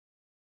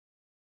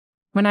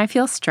When I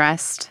feel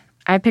stressed,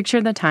 I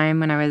picture the time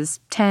when I was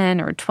 10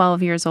 or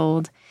 12 years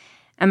old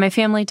and my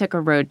family took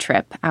a road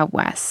trip out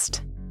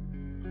west.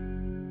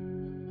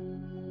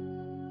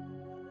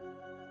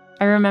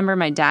 I remember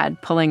my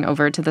dad pulling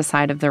over to the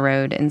side of the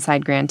road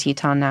inside Grand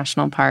Teton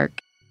National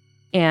Park,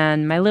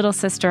 and my little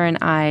sister and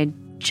I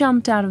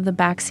jumped out of the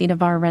backseat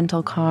of our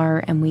rental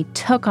car and we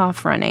took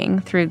off running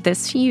through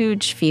this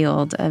huge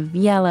field of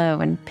yellow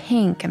and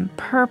pink and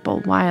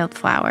purple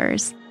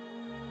wildflowers.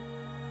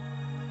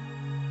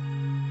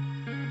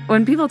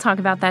 When people talk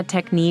about that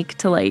technique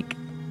to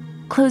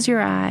close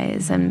your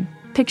eyes and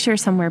picture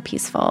somewhere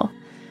peaceful,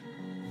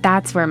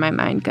 that's where my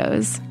mind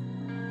goes.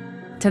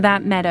 To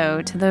that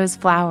meadow, to those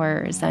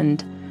flowers, and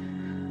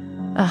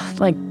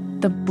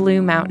the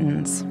blue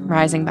mountains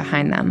rising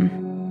behind them.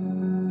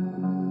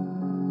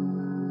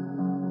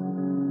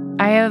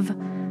 I have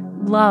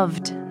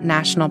loved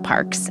national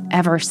parks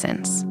ever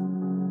since.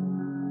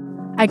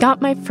 I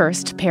got my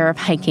first pair of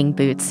hiking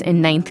boots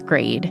in 9th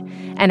grade,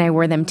 and I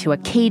wore them to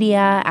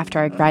Acadia after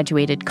I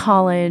graduated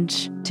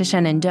college, to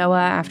Shenandoah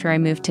after I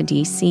moved to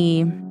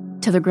D.C.,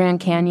 to the Grand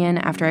Canyon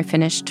after I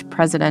finished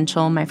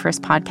Presidential, my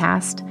first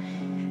podcast.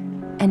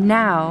 And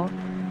now,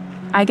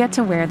 I get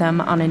to wear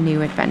them on a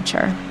new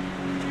adventure.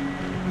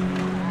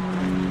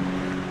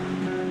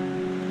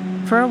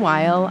 For a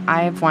while,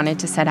 I've wanted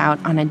to set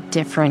out on a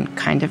different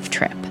kind of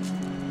trip.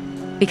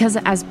 Because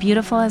as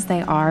beautiful as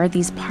they are,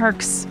 these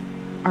parks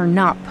are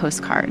not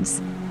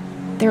postcards.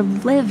 They're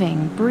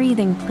living,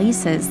 breathing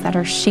places that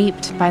are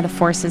shaped by the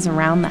forces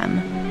around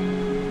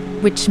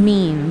them, which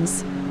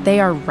means they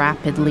are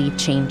rapidly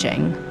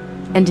changing,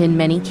 and in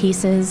many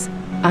cases,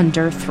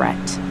 under threat.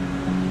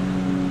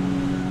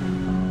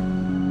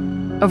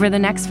 Over the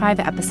next 5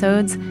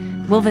 episodes,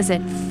 we'll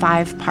visit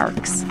 5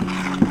 parks.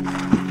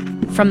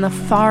 From the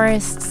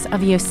forests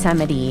of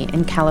Yosemite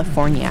in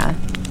California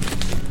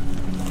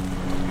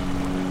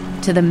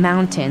to the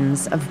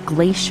mountains of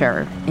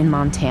Glacier in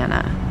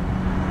Montana.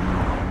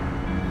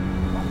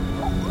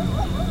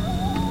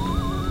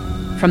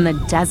 From the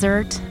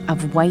desert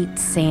of White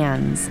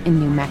Sands in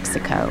New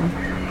Mexico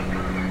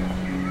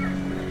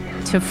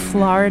to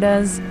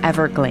Florida's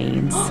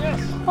Everglades. Oh,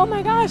 yes. Oh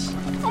my gosh!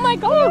 Oh my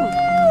God!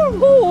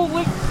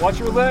 Holy! Watch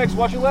your legs!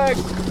 Watch your legs!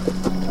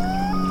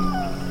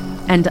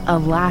 And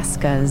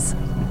Alaska's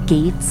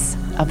Gates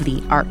of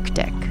the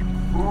Arctic.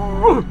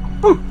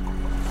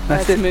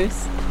 That's it.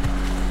 Moose.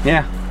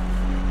 Yeah.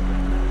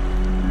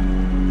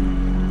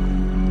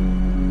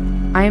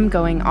 I am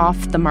going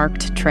off the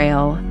marked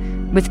trail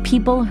with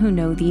people who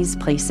know these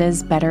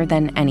places better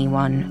than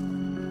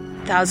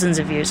anyone. Thousands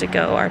of years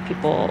ago, our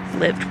people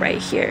lived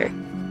right here.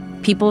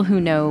 People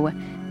who know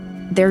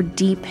their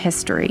deep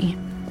history,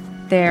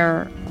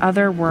 their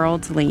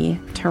otherworldly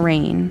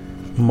terrain.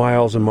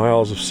 Miles and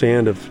miles of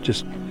sand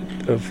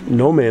of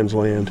no man's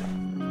land.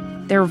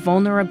 Their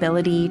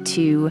vulnerability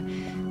to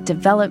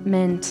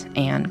development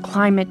and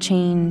climate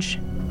change.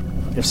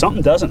 If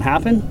something doesn't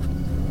happen,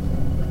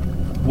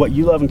 what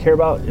you love and care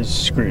about is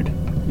screwed.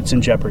 It's in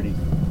jeopardy.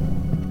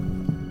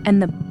 And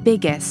the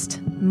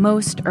biggest,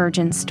 most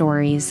urgent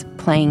stories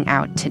playing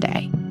out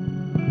today.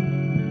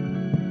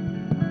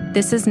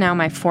 This is now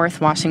my 4th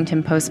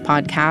Washington Post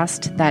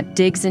podcast that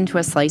digs into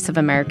a slice of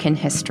American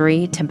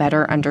history to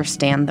better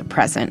understand the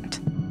present.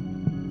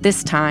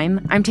 This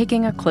time, I'm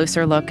taking a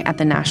closer look at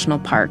the national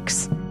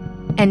parks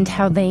and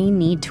how they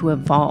need to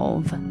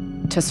evolve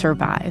to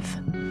survive.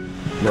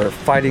 We're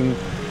fighting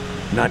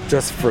not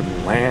just for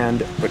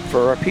land, but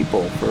for our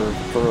people,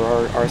 for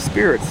our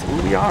spirits,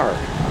 who we are.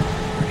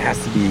 It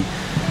has to be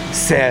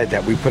said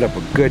that we put up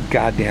a good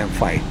goddamn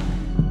fight.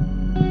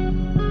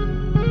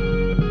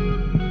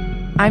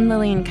 I'm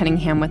Lillian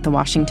Cunningham with the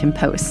Washington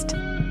Post,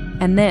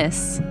 and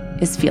this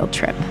is Field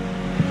Trip.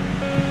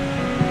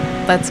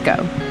 Let's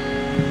go.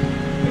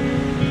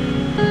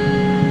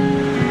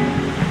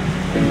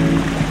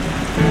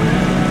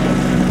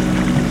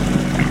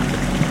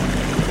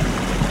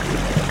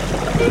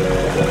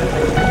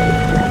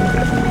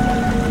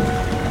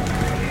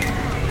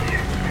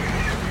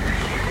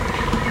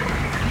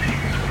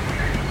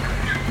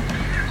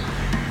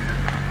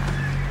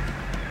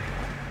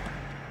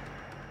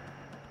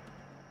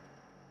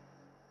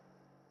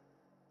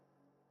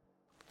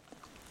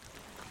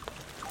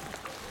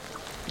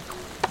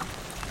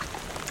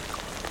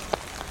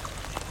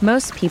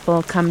 Most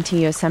people come to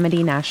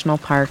Yosemite National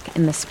Park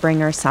in the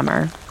spring or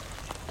summer.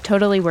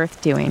 Totally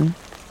worth doing.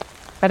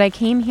 But I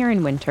came here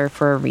in winter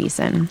for a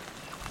reason.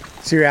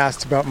 So you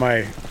asked about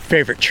my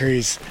favorite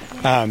trees.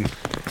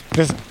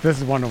 This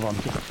is one of them.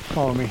 Just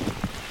follow me.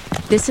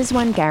 This is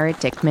when Garrett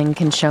Dickman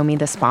can show me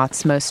the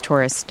spots most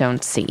tourists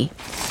don't see.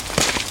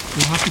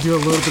 You'll have to do a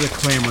little bit of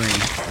clambering.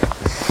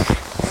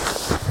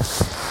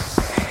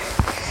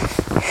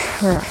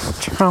 We're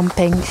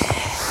tromping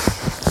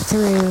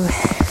through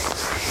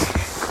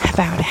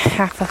about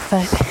half a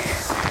foot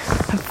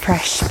of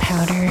fresh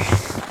powder.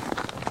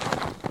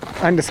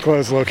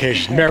 Undisclosed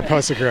location,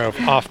 Mariposa Grove,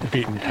 off the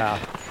beaten path.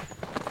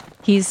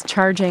 He's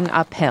charging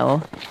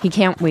uphill. He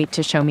can't wait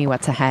to show me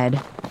what's ahead.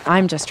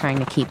 I'm just trying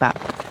to keep up.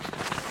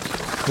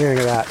 Look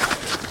at that.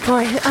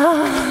 Boy,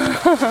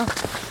 oh.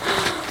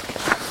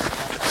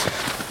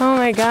 Oh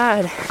my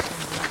God.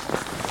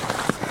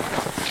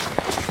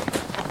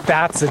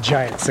 That's a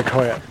giant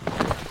sequoia.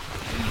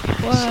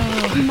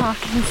 Whoa. Come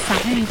walk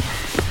inside.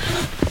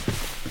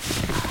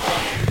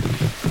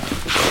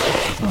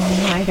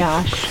 Oh my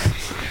gosh.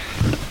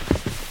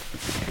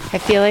 I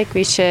feel like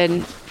we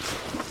should,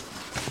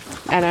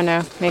 I don't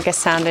know, make a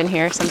sound in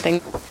here or something.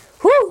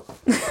 Woo!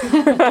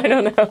 I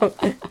don't know.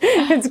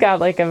 It's got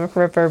like a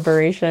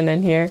reverberation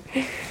in here.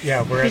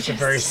 Yeah, we're at the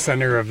very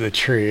center of the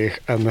tree,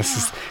 and this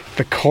is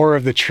the core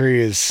of the tree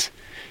is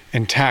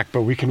intact,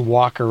 but we can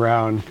walk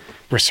around.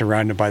 We're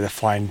surrounded by the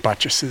flying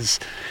buttresses,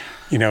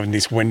 in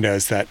these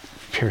windows that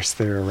pierce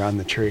through around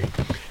the tree.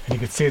 And you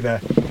can see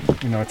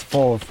it's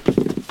full of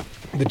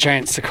the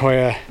giant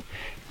sequoia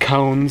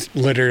cones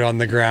littered on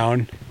the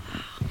ground.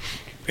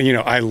 And,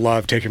 I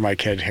love taking my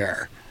kid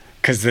here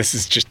because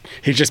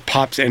he just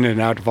pops in and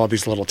out of all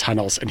these little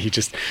tunnels, and he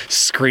just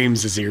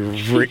screams as he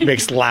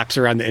makes laps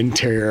around the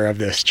interior of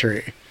this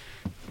tree.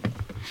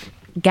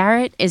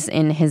 Garrett is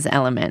in his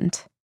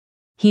element.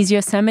 He's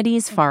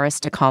Yosemite's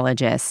forest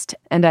ecologist,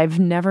 and I've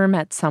never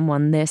met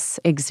someone this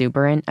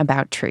exuberant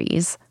about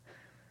trees.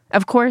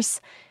 Of course,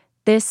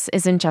 this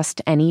isn't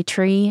just any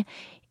tree.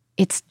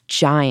 It's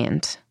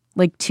giant,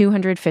 like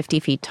 250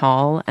 feet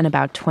tall and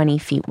about 20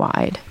 feet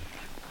wide.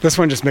 This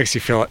one just makes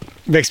me feel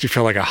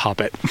like a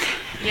hobbit.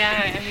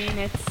 Yeah, I mean,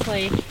 it's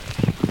like,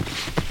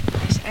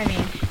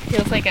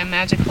 feels like a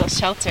magical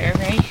shelter,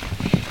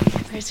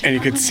 right? And you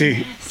can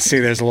see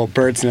there's a little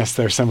bird's nest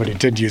there. Somebody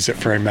did use it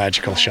for a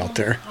magical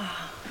shelter.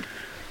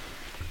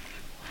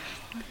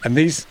 And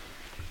these,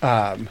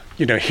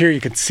 here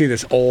you can see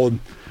this old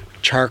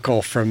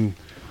charcoal from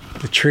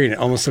the tree, and it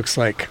almost looks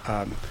like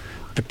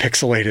the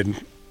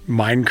pixelated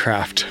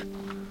Minecraft.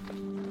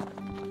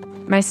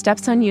 My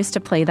stepson used to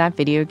play that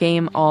video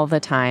game all the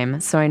time,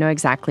 so I know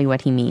exactly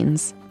what he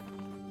means.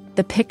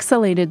 The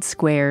pixelated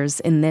squares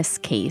in this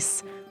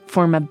case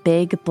form a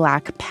big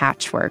black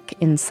patchwork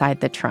inside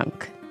the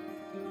trunk.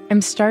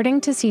 I'm starting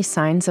to see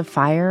signs of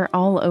fire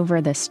all over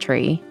this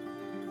tree.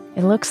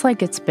 It looks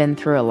like it's been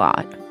through a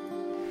lot.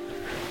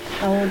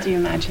 How old do you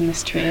imagine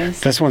this tree is?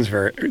 This one's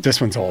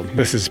old.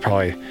 This is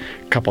probably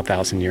a couple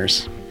thousand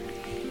years.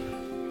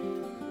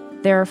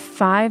 There are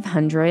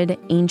 500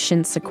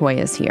 ancient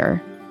sequoias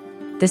here.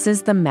 This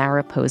is the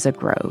Mariposa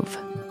Grove.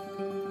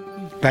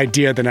 The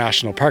idea of the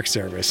National Park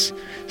Service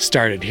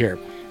started here.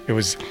 It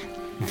was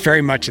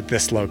very much at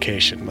this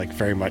location, like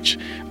very much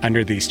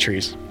under these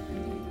trees.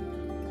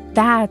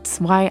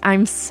 That's why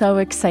I'm so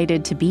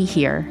excited to be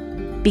here,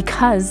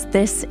 because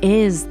this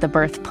is the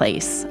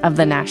birthplace of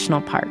the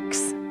national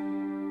parks.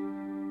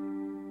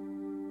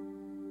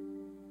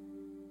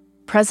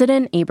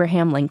 President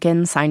Abraham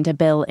Lincoln signed a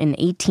bill in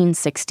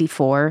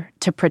 1864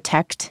 to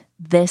protect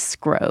this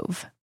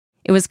grove.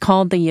 It was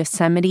called the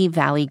Yosemite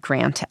Valley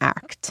Grant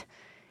Act,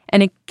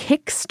 and it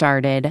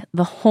kick-started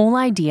the whole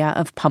idea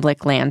of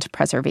public land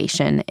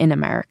preservation in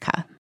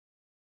America.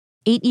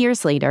 8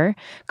 years later,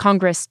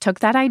 Congress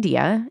took that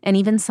idea and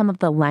even some of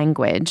the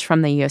language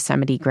from the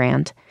Yosemite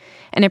Grant,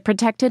 and it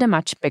protected a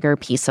much bigger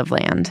piece of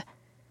land.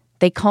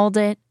 They called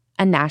it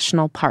a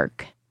national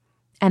park,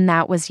 and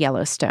that was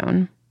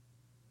Yellowstone.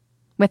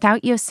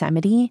 Without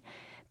Yosemite,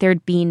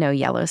 there'd be no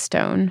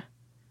Yellowstone.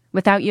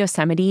 Without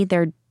Yosemite,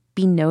 there'd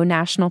be no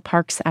national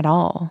parks at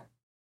all.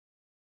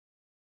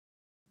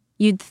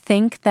 You'd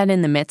think that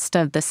in the midst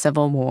of the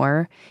Civil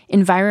War,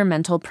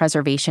 environmental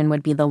preservation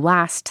would be the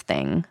last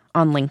thing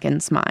on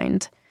Lincoln's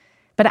mind.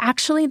 But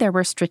actually, there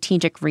were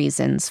strategic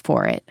reasons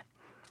for it.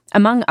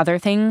 Among other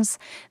things,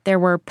 there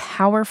were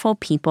powerful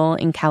people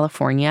in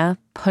California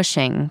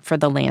pushing for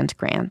the land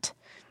grant,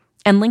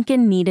 and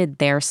Lincoln needed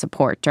their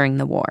support during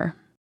the war.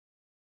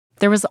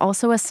 There was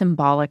also a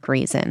symbolic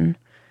reason.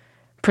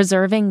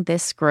 Preserving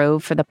this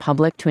grove for the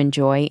public to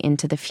enjoy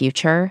into the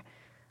future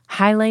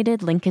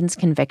highlighted Lincoln's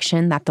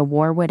conviction that the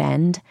war would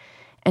end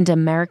and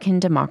American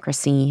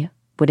democracy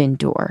would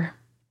endure.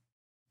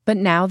 But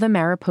now the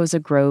Mariposa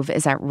Grove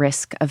is at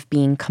risk of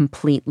being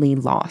completely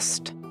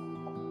lost.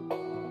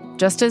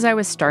 Just as I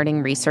was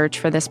starting research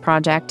for this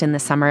project in the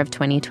summer of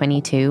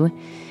 2022,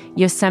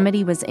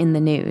 Yosemite was in the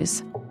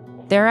news.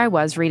 There I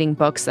was reading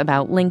books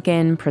about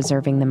Lincoln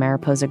preserving the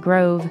Mariposa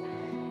Grove,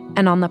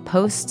 and on the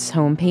Post's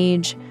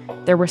homepage,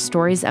 there were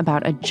stories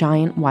about a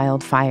giant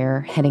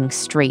wildfire heading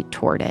straight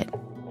toward it.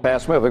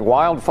 Fast-moving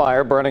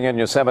wildfire burning in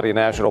Yosemite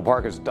National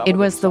Park is doubled. It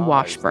was the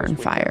Washburn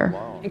Fire.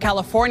 In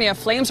California,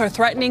 flames are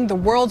threatening the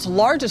world's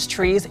largest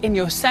trees in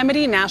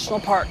Yosemite National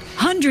Park.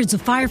 Hundreds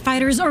of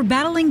firefighters are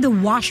battling the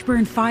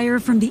Washburn Fire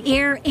from the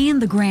air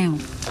and the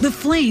ground. The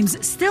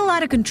flames, still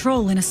out of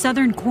control in a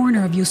southern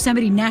corner of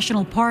Yosemite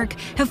National Park,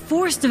 have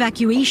forced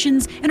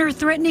evacuations and are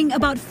threatening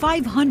about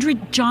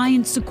 500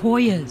 giant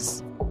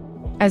sequoias.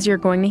 As you're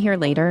going to hear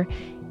later,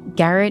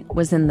 Garrett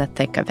was in the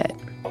thick of it.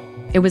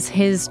 It was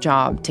his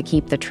job to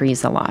keep the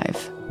trees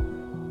alive.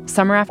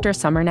 Summer after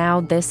summer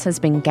now, this has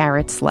been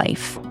Garrett's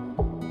life.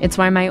 It's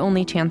why my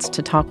only chance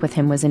to talk with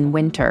him was in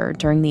winter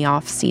during the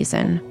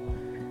off-season.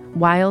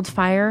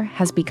 Wildfire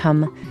has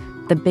become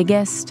the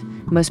biggest,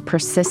 most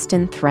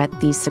persistent threat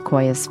these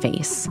sequoias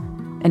face,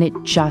 and it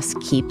just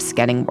keeps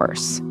getting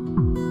worse.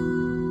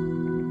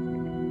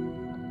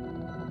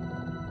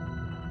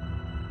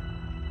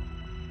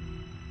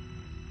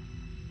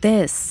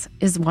 This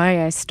is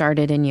why I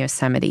started in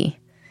Yosemite,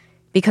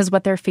 because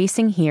what they're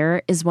facing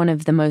here is one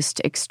of the most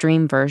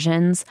extreme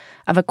versions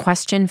of a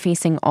question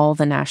facing all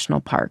the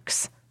national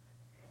parks.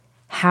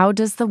 How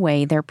does the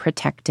way they're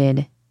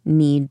protected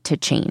need to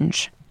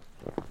change?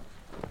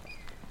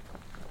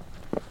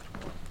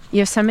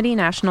 Yosemite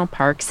National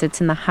Park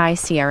sits in the high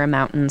Sierra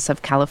Mountains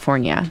of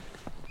California.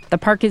 The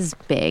park is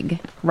big,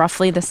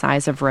 roughly the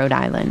size of Rhode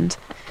Island,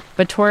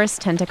 but tourists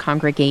tend to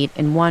congregate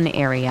in one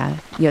area,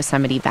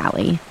 Yosemite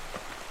Valley.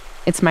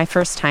 It's my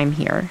first time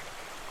here.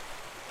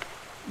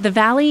 The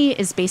valley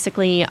is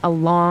basically a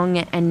long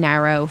and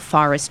narrow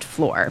forest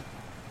floor,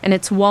 and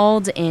it's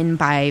walled in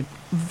by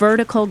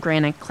vertical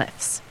granite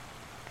cliffs.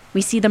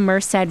 We see the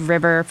Merced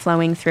River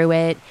flowing through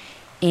it,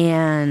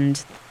 and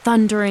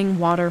thundering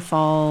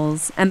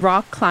waterfalls, and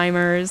rock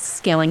climbers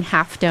scaling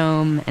Half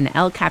Dome and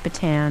El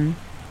Capitan.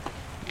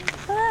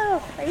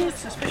 Hello, are you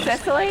Cicely? Hi.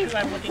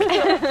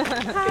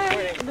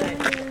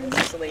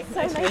 Cicely.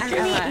 So nice to meet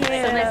you.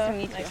 So nice to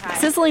meet you. Hi.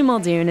 Cicely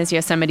Muldoon is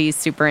Yosemite's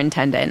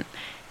superintendent.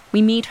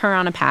 We meet her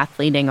on a path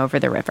leading over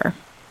the river.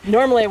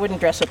 Normally I wouldn't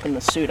dress up in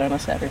the suit on a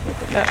Saturday.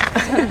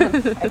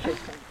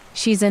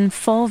 She's in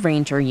full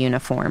ranger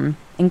uniform,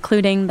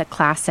 including the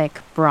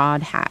classic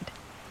broad hat.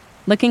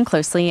 Looking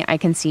closely, I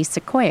can see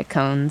sequoia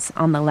cones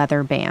on the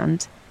leather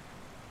band.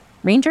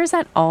 Rangers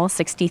at all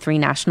 63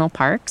 national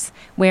parks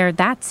wear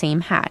that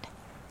same hat.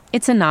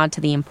 It's a nod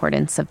to the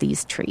importance of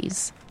these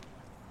trees.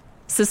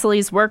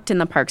 Cicely's worked in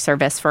the Park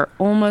Service for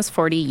almost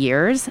 40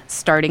 years,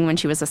 starting when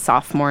she was a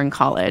sophomore in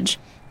college.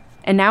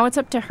 And now it's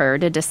up to her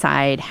to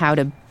decide how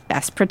to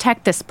best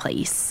protect this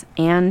place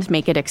and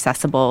make it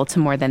accessible to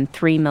more than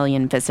 3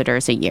 million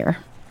visitors a year.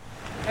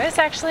 I was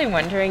actually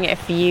wondering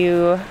if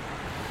you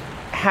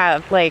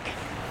have, like,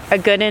 a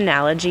good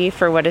analogy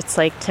for what it's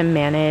like to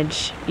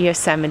manage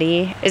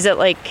Yosemite. Is it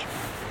like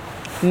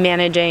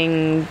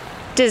managing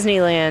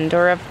Disneyland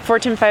or a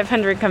Fortune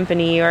 500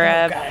 company or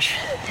a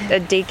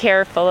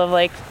daycare full of,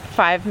 like,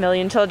 5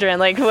 million children?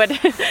 Like, what?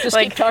 Just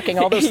keep talking.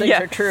 All those things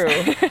are true.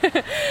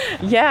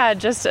 Yeah,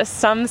 just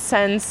some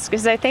sense,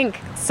 because I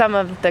think some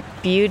of the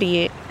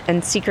beauty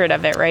and secret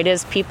of it, right,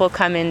 is people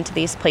come into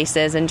these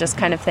places and just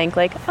kind of think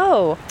like,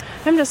 oh,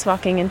 I'm just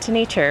walking into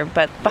nature.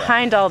 But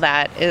behind all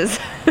that is...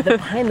 The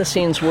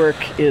behind-the-scenes work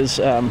is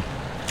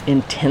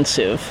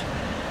intensive.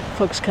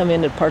 Folks come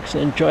into parks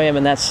and enjoy them,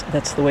 and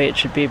that's the way it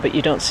should be, but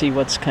you don't see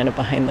what's kind of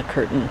behind the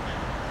curtain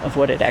of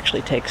what it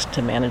actually takes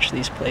to manage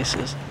these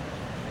places.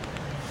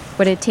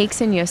 What it takes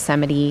in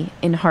Yosemite,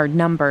 in hard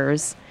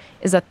numbers,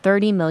 is a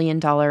 $30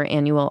 million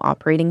annual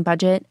operating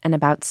budget and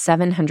about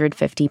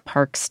 750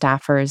 park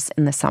staffers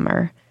in the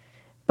summer.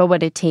 But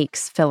what it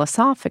takes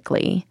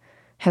philosophically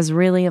has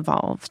really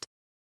evolved.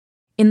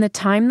 In the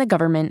time the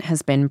government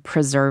has been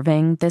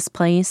preserving this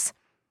place,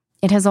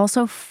 it has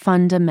also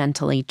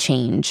fundamentally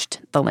changed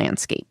the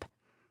landscape.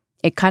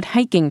 It cut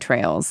hiking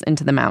trails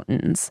into the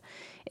mountains.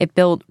 It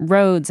built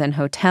roads and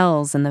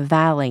hotels in the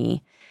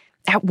valley.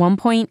 At one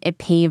point, it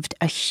paved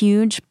a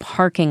huge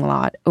parking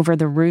lot over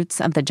the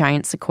roots of the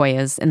giant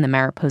sequoias in the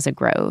Mariposa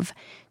Grove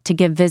to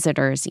give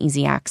visitors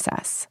easy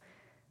access.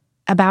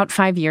 About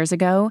 5 years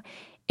ago,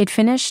 it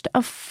finished a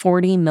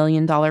 $40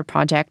 million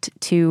project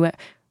to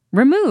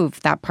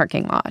remove that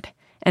parking lot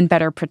and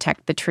better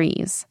protect the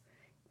trees.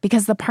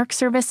 Because the Park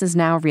Service is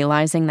now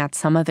realizing that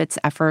some of its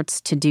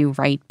efforts to do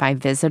right by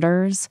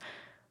visitors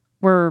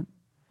were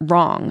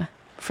wrong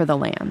for the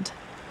land.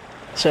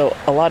 So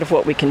a lot of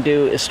what we can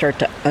do is start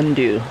to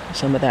undo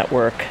some of that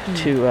work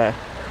to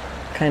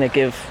kind of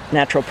give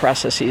natural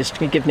processes,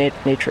 to give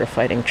nature a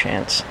fighting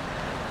chance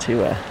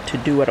to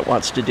do what it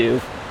wants to do.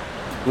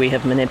 We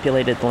have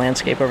manipulated the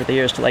landscape over the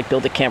years to, like,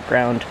 build a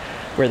campground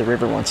where the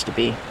river wants to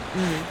be.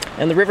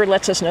 And the river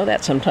lets us know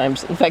that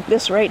sometimes. In fact,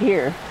 this right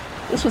here,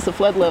 this was the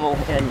flood level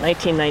in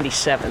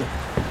 1997.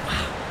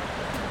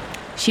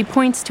 She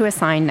points to a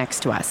sign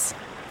next to us.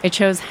 It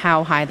shows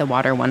how high the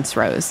water once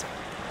rose.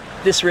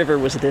 This river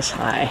was this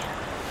high.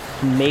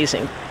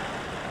 Amazing.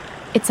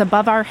 It's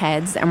above our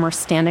heads, and we're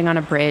standing on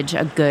a bridge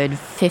a good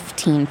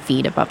 15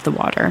 feet above the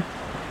water.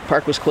 The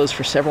park was closed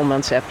for several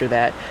months after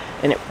that,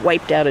 and it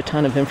wiped out a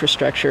ton of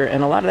infrastructure,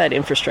 and a lot of that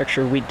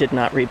infrastructure we did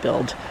not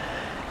rebuild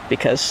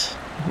because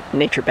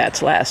nature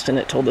bats last, and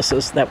it told us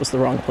that was the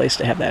wrong place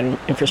to have that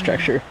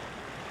infrastructure.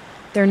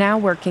 They're now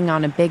working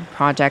on a big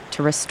project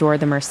to restore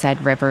the Merced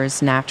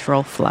River's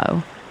natural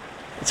flow.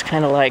 It's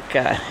kind of like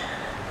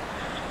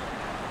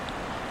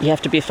you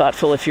have to be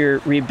thoughtful if you're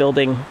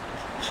rebuilding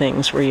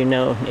things where you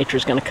know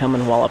nature's going to come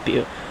and wallop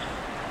you.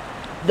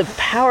 The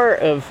power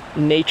of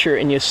nature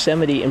in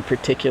Yosemite in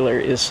particular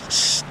is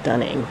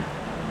stunning.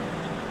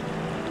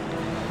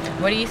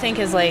 What do you think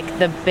is, like,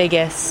 the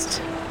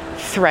biggest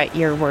threat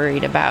you're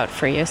worried about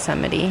for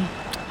Yosemite?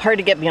 Hard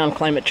to get beyond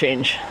climate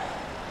change.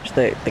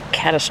 The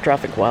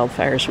catastrophic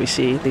wildfires we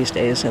see these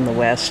days in the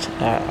West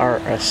are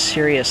a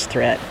serious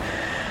threat.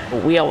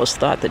 We always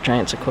thought that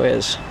giant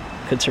sequoias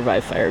could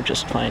survive fire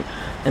just fine.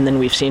 And then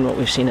we've seen what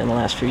we've seen in the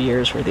last few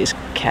years where these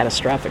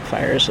catastrophic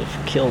fires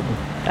have killed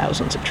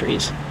thousands of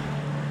trees.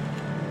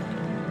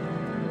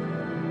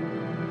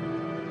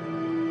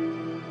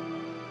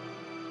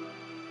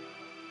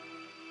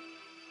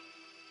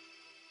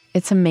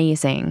 It's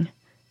amazing.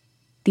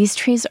 These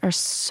trees are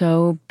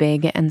so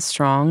big and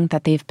strong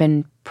that they've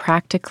been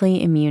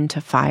practically immune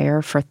to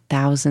fire for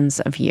thousands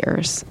of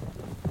years.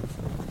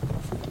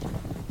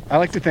 I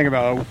like to think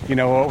about,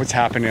 what was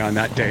happening on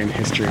that day in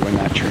history when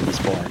that tree was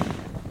born.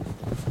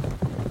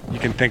 You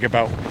can think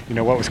about,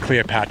 what was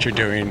Cleopatra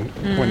doing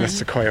when the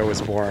sequoia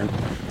was born?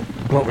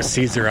 What was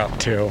Caesar up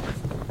to?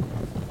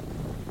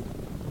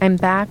 I'm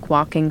back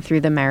walking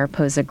through the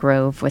Mariposa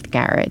Grove with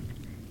Garrett.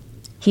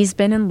 He's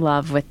been in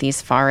love with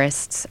these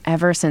forests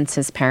ever since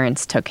his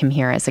parents took him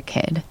here as a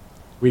kid.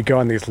 We go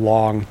on these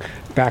long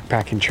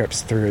backpacking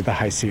trips through the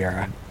High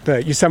Sierra.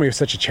 The Yosemite was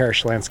such a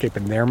cherished landscape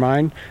in their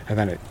mind, and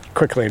then it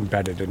quickly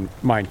embedded in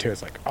mine too.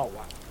 It's like, oh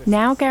wow.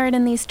 Now Garrett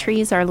and these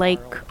trees are like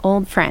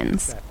old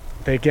friends.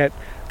 They get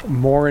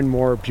more and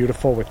more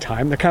beautiful with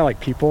time. They're kind of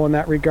like people in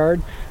that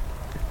regard.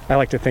 I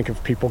like to think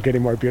of people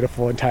getting more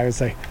beautiful in time as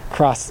they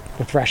cross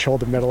the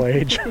threshold of middle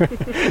age.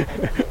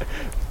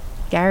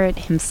 Garrett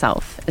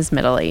himself is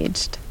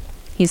middle-aged.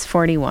 He's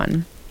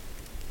 41.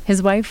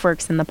 His wife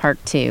works in the park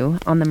too,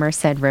 on the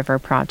Merced River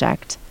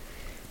project.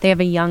 They have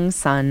a young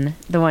son,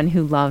 the one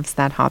who loves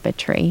that hobbit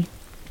tree.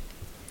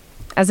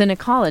 As an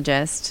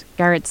ecologist,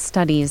 Garrett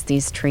studies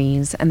these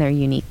trees and their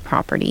unique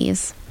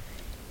properties.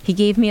 He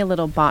gave me a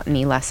little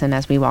botany lesson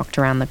as we walked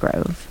around the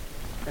grove.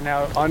 And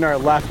now on our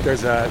left,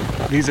 these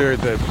are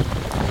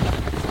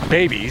the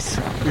babies.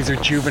 These are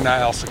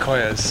juvenile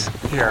sequoias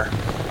here,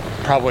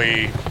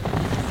 probably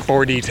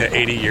 40 to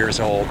 80 years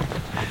old.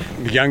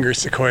 The younger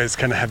sequoias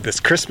kind of have this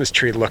Christmas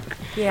tree look.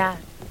 Yeah.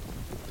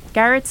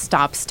 Garrett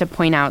stops to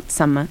point out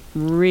some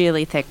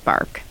really thick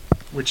bark.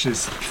 Which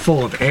is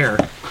full of air.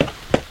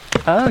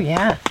 Oh,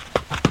 yeah.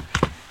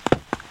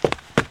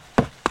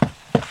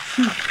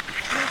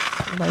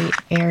 Light,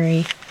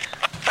 airy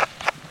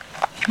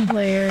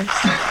layers.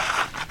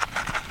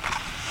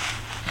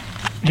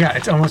 Yeah,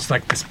 it's almost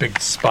like this big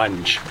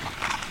sponge.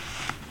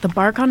 The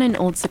bark on an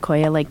old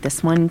sequoia like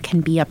this one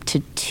can be up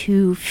to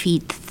 2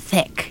 feet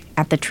thick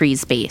at the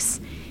tree's base.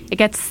 It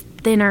gets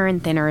thinner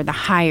and thinner the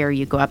higher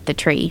you go up the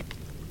tree.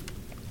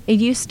 It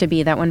used to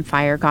be that when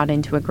fire got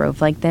into a grove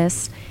like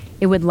this,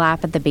 it would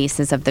lap at the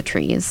bases of the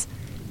trees,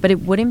 but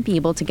it wouldn't be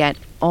able to get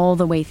all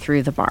the way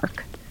through the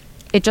bark.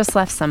 It just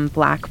left some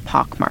black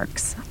pock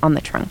marks on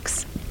the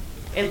trunks.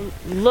 It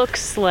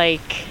looks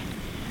like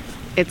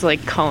it's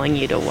like calling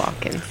you to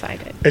walk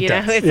inside it. It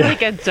does, It's yeah.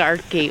 like a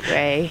dark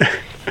gateway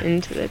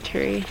into the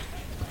tree.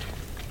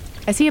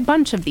 I see a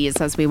bunch of these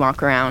as we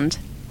walk around.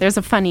 There's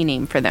a funny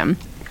name for them.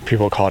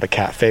 People call it a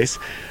cat face.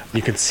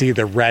 You can see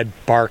the red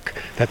bark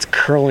that's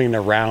curling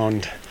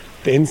around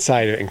the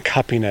inside of it and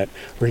cupping it,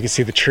 where you can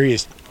see the tree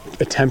is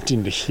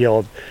attempting to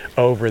heal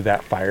over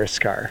that fire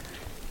scar.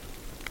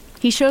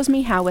 He shows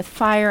me how with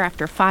fire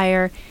after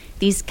fire,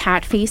 these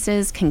cat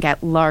faces can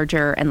get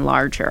larger and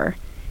larger.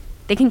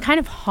 They can kind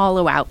of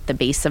hollow out the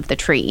base of the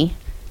tree,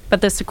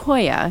 but the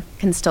sequoia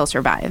can still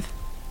survive.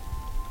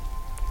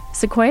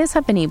 Sequoias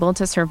have been able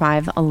to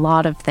survive a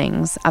lot of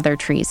things other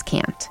trees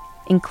can't,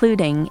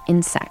 including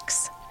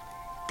insects.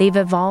 They've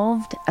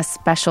evolved a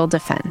special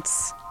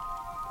defense,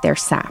 their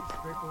sap.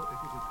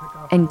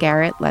 And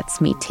Garrett lets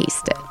me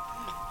taste it.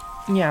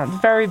 Yeah,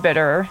 it's very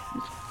bitter.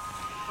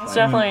 It's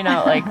definitely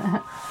not like,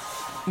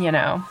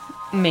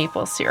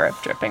 maple syrup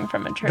dripping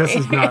from a tree. This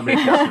is not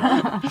maple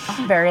syrup.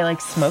 Very like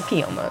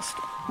smoky almost.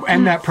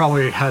 And that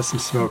probably has some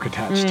smoke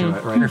attached to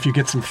it, right? Or if you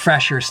get some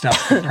fresher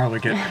stuff, you probably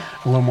get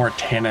a little more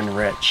tannin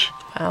rich.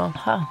 Wow.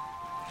 Huh.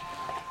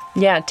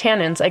 Yeah,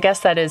 tannins. I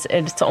guess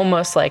it's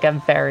almost like a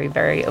very,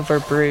 very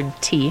overbrewed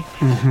tea.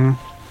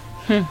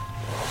 Mm-hmm.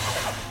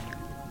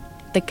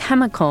 The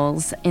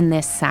chemicals in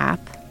this sap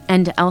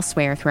and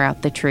elsewhere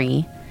throughout the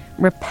tree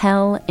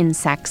repel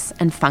insects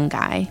and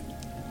fungi.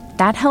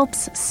 That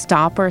helps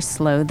stop or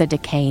slow the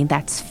decay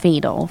that's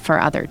fatal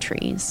for other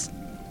trees.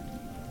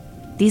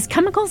 These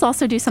chemicals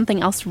also do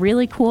something else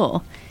really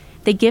cool.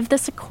 They give the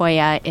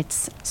sequoia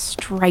its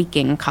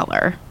striking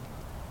color.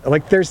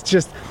 Like there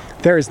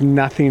is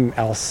nothing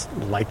else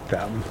like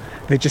them.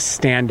 They just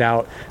stand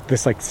out,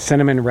 this like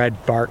cinnamon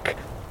red bark.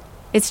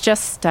 It's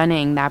just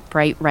stunning, that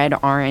bright red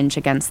orange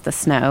against the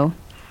snow.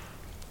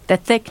 The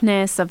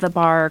thickness of the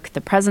bark,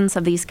 the presence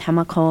of these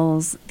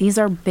chemicals, these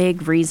are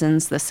big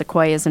reasons the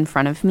sequoias in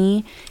front of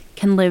me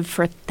can live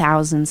for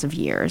thousands of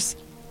years.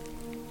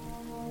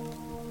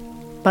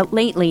 But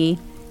lately,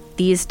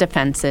 these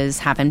defenses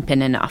haven't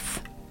been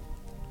enough.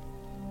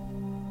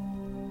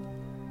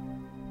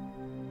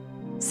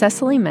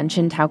 Cecily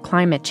mentioned how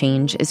climate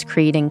change is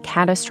creating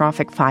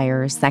catastrophic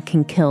fires that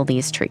can kill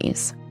these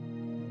trees.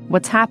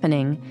 What's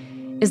happening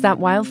is that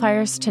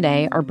wildfires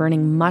today are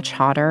burning much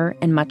hotter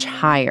and much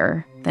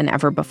higher than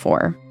ever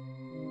before.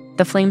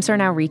 The flames are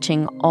now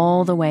reaching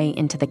all the way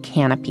into the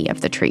canopy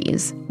of the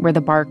trees, where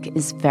the bark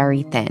is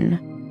very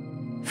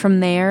thin. From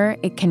there,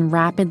 it can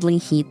rapidly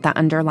heat the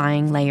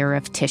underlying layer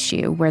of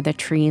tissue where the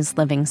tree's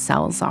living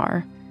cells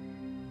are.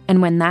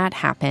 And when that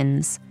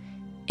happens,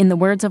 in the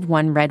words of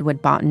one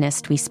redwood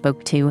botanist we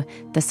spoke to,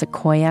 the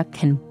sequoia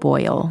can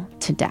boil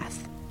to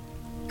death.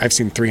 I've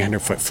seen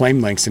 300-foot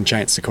flame lengths in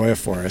giant sequoia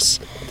forests,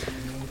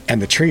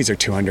 and the trees are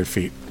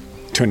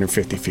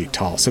 250 feet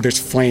tall. So there's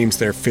flames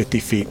that are 50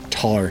 feet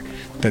taller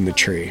than the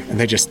tree, and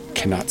they just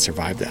cannot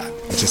survive that.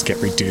 They just get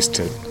reduced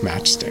to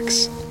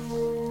matchsticks.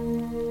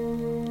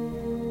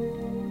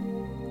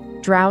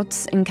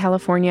 Droughts in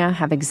California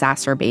have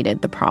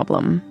exacerbated the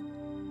problem.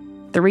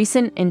 The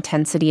recent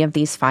intensity of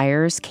these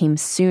fires came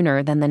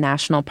sooner than the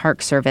National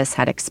Park Service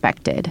had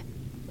expected.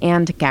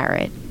 And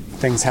Garrett.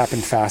 Things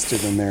happened faster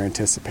than they're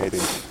anticipating.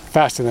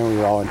 Faster than we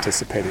were all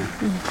anticipating.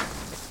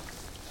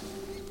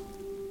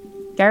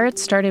 Garrett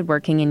started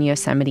working in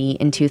Yosemite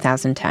in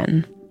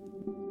 2010.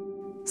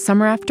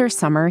 Summer after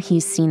summer,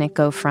 he's seen it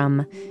go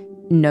from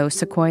no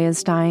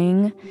sequoias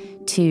dying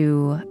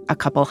to a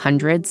couple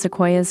hundred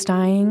sequoias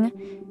dying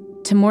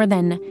to more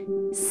than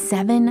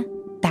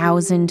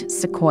 7,000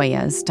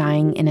 sequoias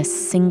dying in a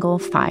single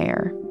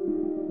fire.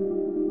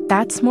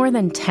 That's more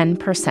than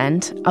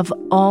 10% of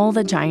all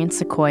the giant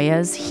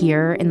sequoias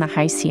here in the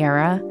High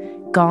Sierra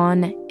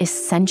gone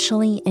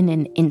essentially in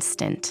an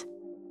instant.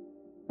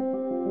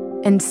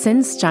 And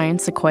since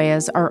giant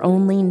sequoias are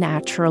only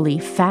naturally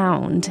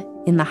found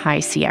in the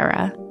High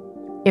Sierra,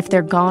 if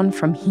they're gone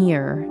from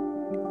here,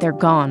 they're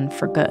gone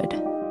for good.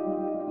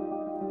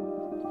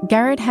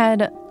 Garrett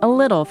had a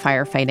little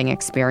firefighting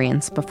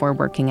experience before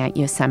working at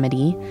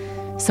Yosemite,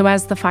 so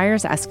as the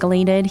fires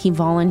escalated, he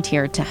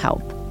volunteered to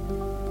help.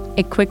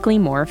 It quickly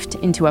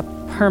morphed into a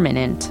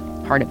permanent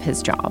part of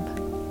his job.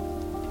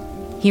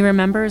 He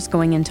remembers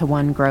going into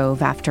one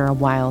grove after a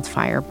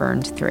wildfire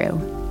burned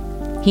through.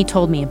 He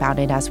told me about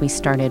it as we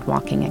started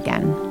walking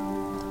again.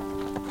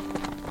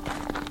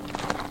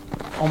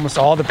 Almost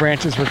all the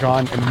branches were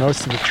gone, and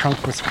most of the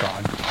trunk was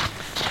gone.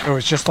 It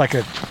was just like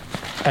a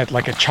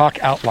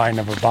chalk outline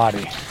of a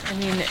body. I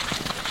mean,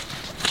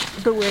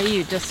 the way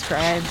you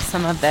describe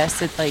some of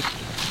this, it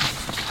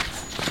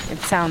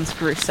sounds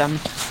gruesome.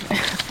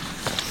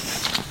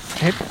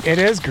 It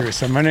is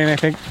gruesome. I mean, I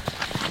think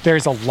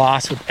there's a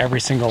loss with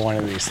every single one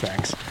of these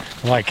things.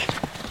 Like,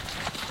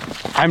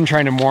 I'm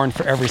trying to mourn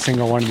for every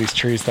single one of these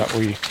trees that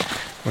we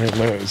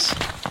lose.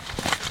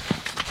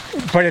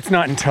 But it's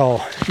not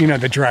until,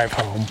 the drive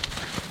home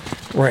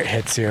where it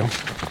hits you.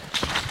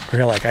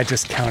 Where you're like, I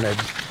just counted,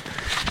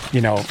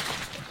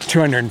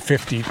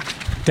 250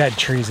 dead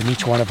trees, and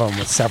each one of them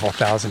was several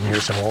thousand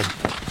years old.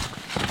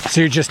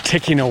 So you're just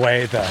ticking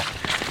away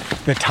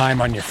the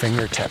time on your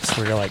fingertips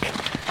where you're like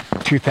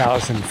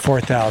 2,000,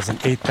 4,000,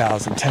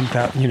 8,000,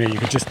 10,000.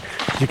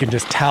 You can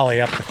just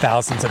tally up the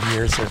thousands of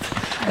years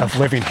of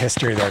living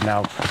history that are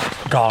now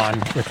gone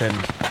within,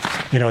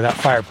 that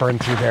fire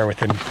burned through there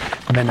within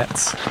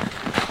minutes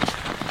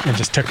and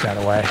just took that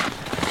away.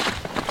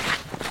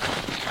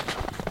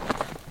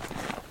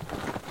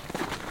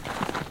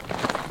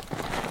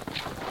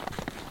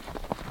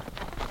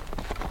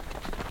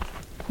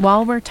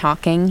 While we're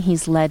talking,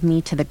 he's led me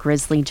to the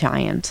grizzly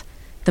giant,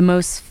 the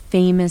most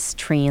famous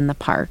tree in the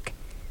park.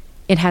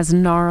 It has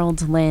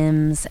gnarled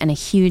limbs and a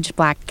huge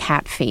black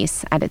cat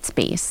face at its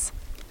base.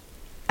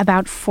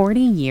 About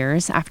 40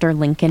 years after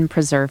Lincoln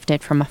preserved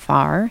it from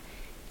afar,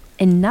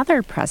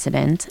 another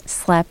president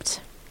slept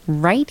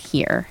right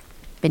here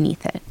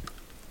beneath it.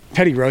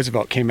 Teddy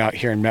Roosevelt came out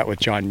here and met with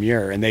John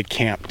Muir, and they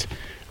camped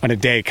on a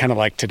day kind of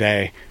like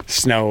today,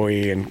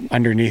 snowy and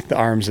underneath the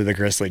arms of the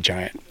grizzly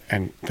giant.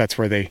 And that's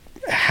where they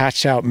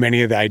hatched out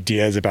many of the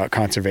ideas about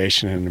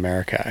conservation in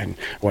America and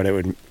what it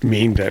would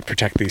mean to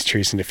protect these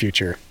trees in the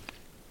future.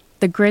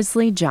 The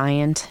grizzly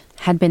giant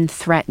had been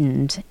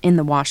threatened in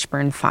the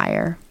Washburn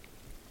fire.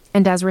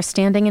 And as we're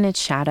standing in its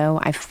shadow,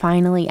 I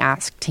finally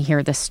asked to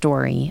hear the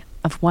story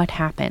of what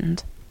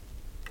happened.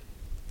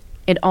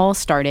 It all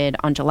started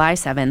on July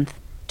 7th,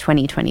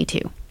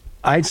 2022.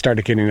 I'd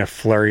started getting a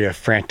flurry of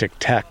frantic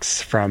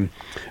texts from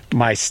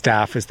my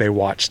staff as they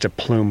watched a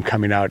plume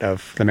coming out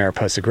of the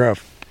Mariposa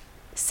Grove.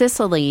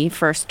 Cicely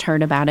first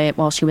heard about it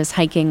while she was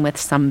hiking with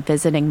some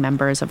visiting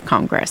members of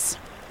Congress.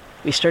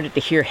 We started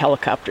to hear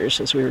helicopters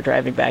as we were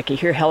driving back. You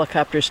hear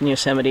helicopters in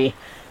Yosemite,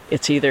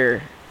 it's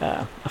either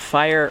a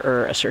fire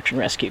or a search and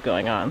rescue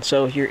going on.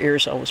 So your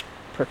ears always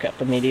perk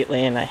up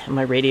immediately, and I had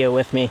my radio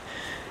with me.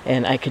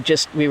 And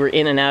we were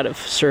in and out of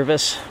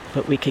service,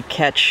 but we could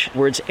catch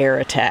words air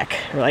attack.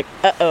 We're like,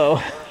 uh-oh.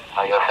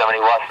 Yosemite,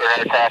 Washburn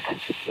air attack.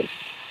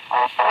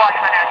 Washburn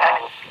air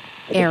attack.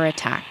 Air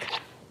attack.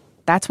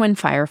 That's when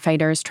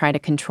firefighters try to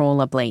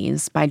control a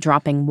blaze by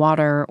dropping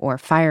water or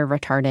fire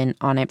retardant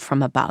on it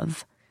from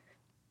above.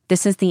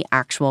 This is the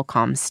actual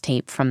comms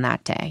tape from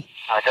that day.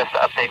 Just to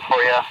update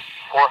for you,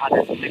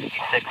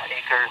 466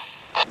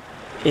 acres.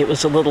 It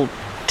was a little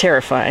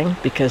terrifying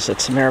because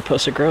it's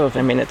Mariposa Grove.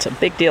 I mean, it's a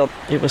big deal.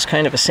 It was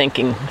kind of a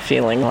sinking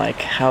feeling,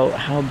 like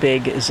how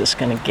big is this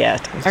going to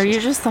get? Are you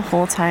just the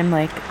whole time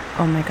like,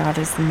 oh my God,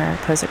 is the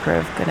Mariposa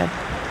Grove going to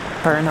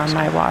burn on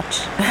my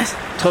watch?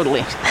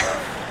 Totally.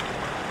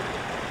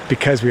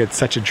 because we had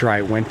such a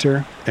dry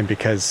winter and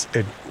because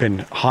it'd been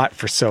hot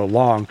for so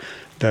long,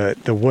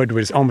 the wood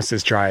was almost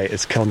as dry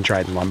as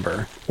kiln-dried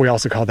lumber. We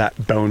also call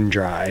that bone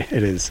dry.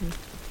 It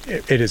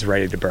is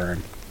ready to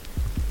burn.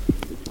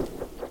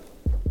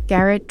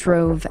 Garrett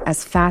drove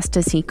as fast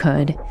as he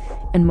could,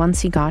 and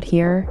once he got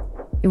here,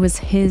 it was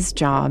his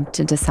job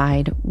to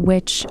decide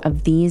which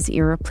of these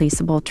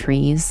irreplaceable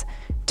trees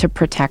to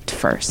protect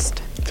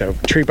first. So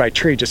tree by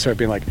tree, just sort of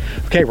being like,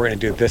 okay, we're going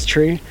to do this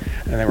tree,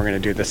 and then we're going to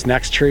do this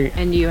next tree.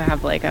 And you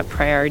have like a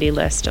priority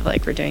list of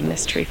like, we're doing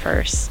this tree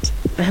first,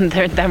 and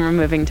then we're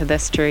moving to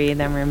this tree,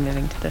 then we're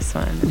moving to this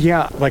one.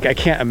 Yeah, like I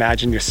can't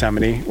imagine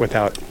Yosemite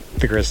without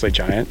the grizzly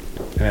giant,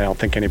 and I don't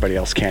think anybody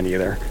else can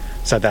either.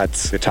 So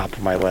that's the top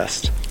of my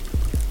list.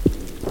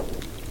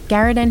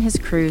 Garrett and his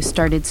crew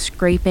started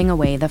scraping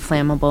away the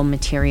flammable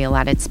material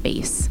at its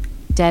base.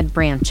 Dead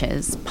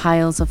branches,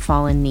 piles of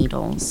fallen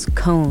needles,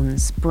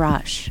 cones,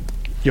 brush.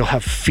 You'll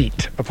have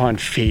feet upon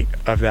feet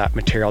of that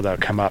material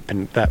that'll come up,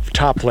 and that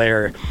top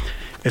layer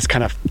is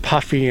kind of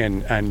puffy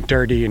and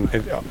dirty, and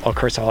it, of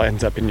course, all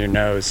ends up in your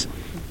nose.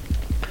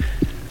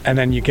 And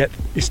then you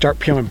start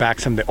peeling back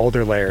some of the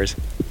older layers.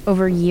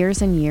 Over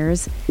years and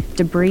years,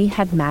 debris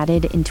had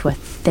matted into a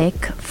thick,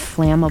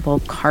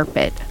 flammable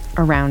carpet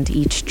around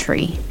each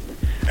tree.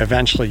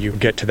 Eventually, you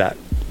get to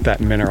that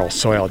mineral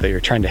soil that you're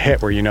trying to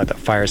hit, where you know that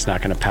fire's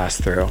not going to pass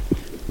through.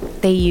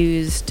 They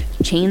used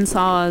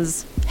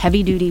chainsaws,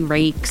 heavy-duty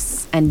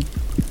rakes, and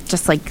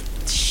just like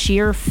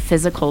sheer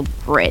physical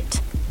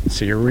grit.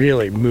 So you're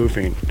really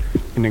moving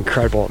an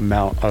incredible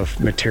amount of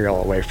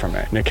material away from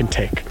it, and it can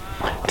take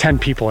 10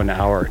 people an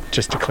hour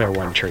just to clear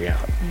one tree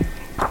out.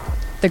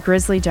 The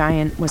grizzly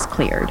giant was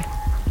cleared.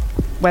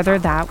 Whether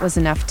that was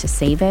enough to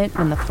save it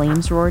when the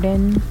flames roared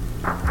in,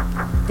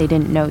 they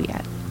didn't know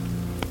yet.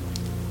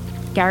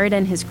 Garrett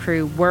and his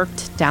crew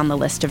worked down the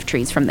list of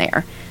trees from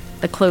there.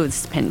 The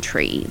clothespin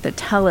tree, the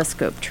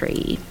telescope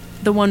tree,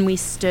 the one we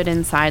stood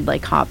inside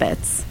like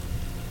hobbits.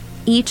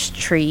 Each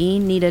tree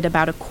needed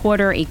about a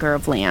 1/4 acre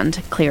of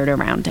land cleared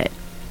around it.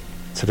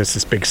 So there's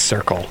this big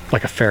circle,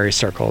 like a fairy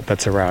circle,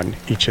 that's around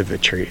each of the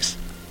trees.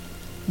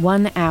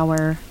 1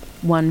 hour,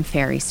 one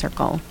fairy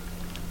circle.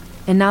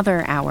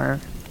 Another hour,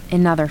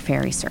 another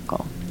fairy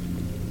circle.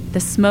 The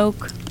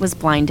smoke was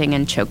blinding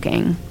and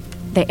choking.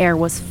 The air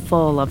was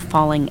full of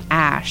falling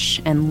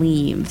ash and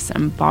leaves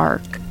and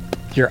bark.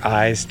 Your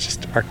eyes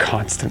just are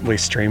constantly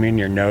streaming.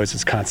 Your nose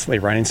is constantly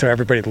running. So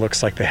everybody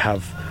looks like they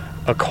have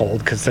a cold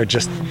because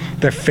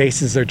their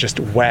faces are just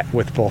wet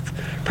with both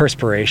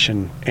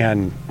perspiration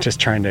and just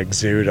trying to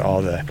exude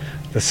all the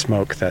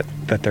smoke that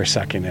they're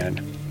sucking in.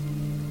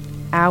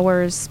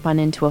 Hours spun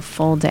into a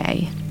full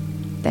day,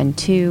 then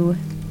 2,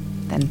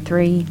 then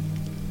 3.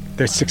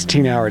 They're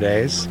 16-hour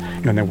days,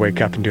 and then wake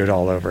up and do it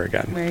all over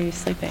again. Where are you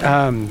sleeping?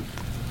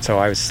 So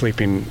I was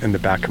sleeping in the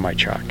back of my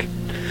truck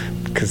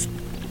because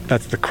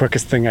that's the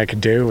quickest thing I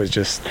could do was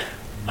just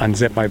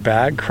unzip my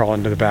bag, crawl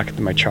into the back of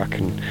my truck,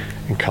 and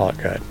call it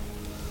good.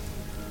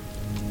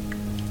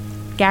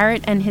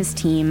 Garrett and his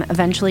team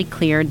eventually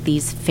cleared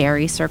these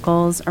fairy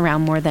circles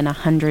around more than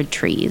 100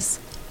 trees.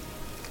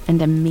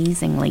 And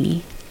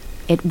amazingly,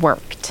 it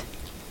worked.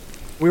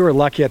 We were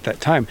lucky at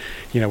that time.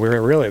 We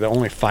were really the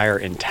only fire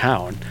in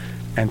town.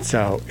 And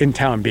so, in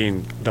town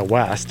being the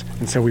West,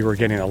 and so we were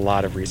getting a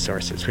lot of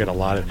resources. We had a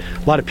lot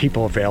of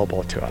people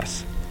available to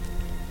us.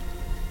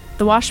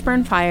 The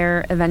Washburn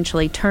Fire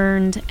eventually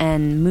turned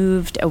and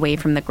moved away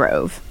from the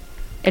grove.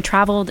 It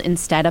traveled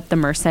instead up the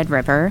Merced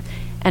River,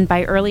 and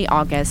by early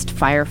August,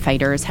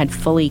 firefighters had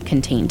fully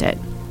contained it.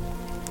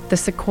 The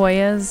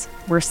sequoias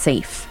were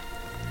safe,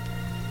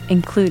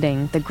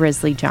 including the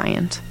grizzly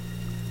giant.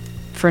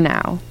 For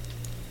now.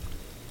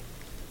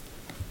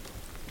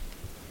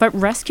 But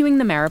rescuing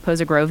the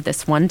Mariposa Grove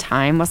this one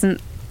time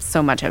wasn't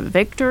so much a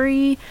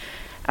victory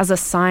as a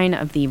sign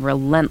of the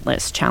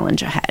relentless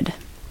challenge ahead.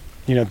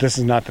 This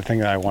is not the thing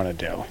that I want to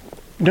do.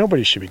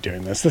 Nobody should be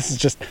doing this. This is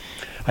just,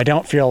 I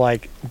don't feel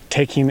like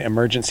taking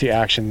emergency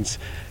actions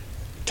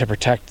to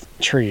protect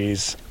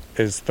trees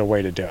is the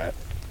way to do it.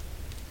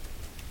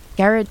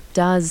 Garrett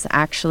does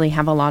actually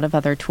have a lot of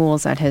other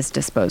tools at his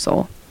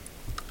disposal.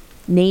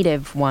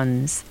 Native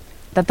ones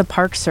that the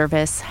Park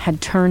Service had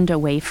turned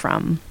away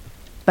from,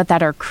 but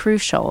that are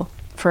crucial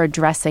for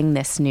addressing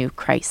this new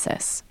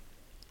crisis.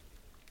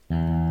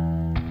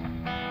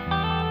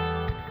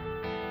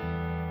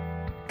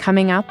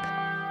 Coming up,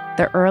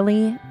 the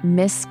early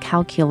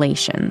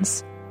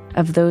miscalculations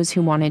of those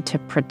who wanted to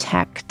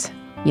protect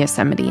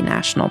Yosemite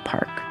National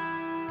Park.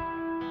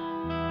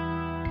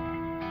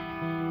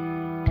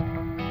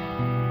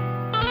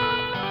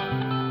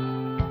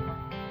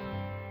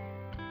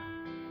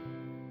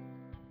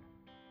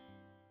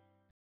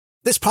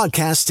 This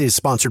podcast is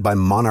sponsored by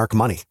Monarch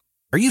Money.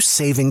 Are you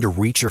saving to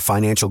reach your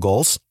financial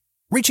goals?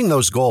 Reaching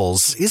those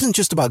goals isn't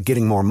just about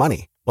getting more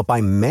money, but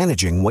by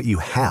managing what you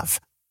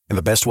have. And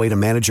the best way to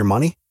manage your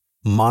money?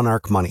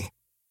 Monarch Money.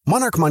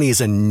 Monarch Money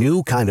is a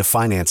new kind of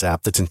finance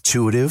app that's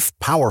intuitive,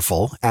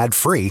 powerful,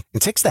 ad-free,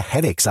 and takes the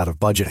headaches out of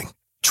budgeting.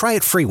 Try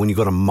it free when you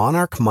go to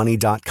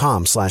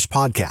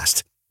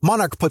monarchmoney.com/podcast.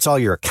 Monarch puts all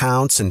your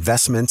accounts,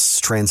 investments,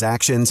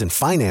 transactions, and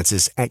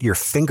finances at your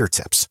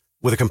fingertips.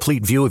 With a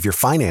complete view of your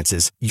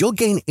finances, you'll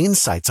gain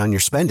insights on your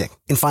spending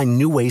and find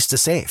new ways to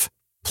save.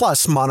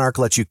 Plus, Monarch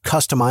lets you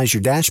customize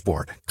your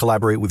dashboard,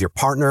 collaborate with your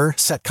partner,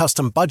 set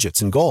custom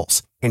budgets and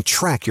goals, and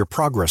track your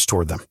progress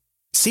toward them.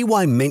 See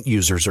why Mint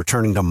users are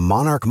turning to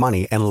Monarch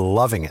Money and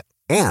loving it,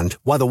 and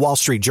why the Wall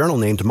Street Journal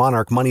named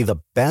Monarch Money the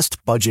best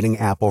budgeting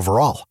app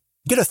overall.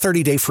 Get a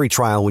 30-day free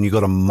trial when you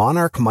go to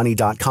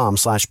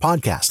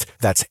monarchmoney.com/podcast.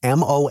 That's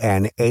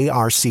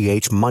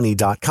MONARCH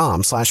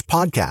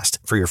money.com/podcast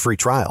for your free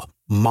trial.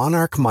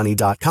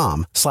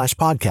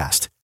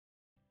 monarchmoney.com/podcast.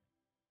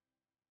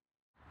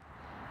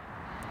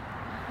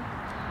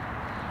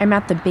 I'm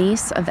at the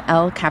base of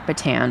El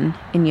Capitan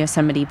in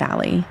Yosemite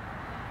Valley.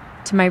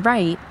 To my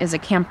right is a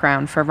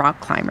campground for rock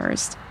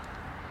climbers.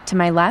 To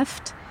my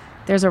left,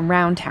 there's a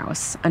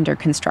roundhouse under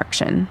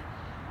construction.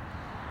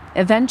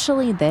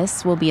 Eventually,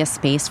 this will be a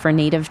space for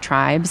native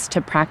tribes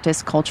to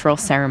practice cultural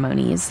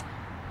ceremonies.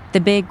 The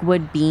big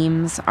wood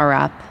beams are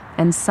up,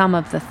 and some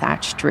of the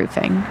thatched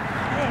roofing.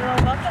 Hey,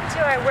 well, welcome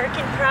to our work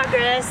in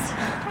progress.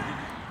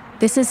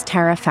 This is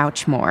Tara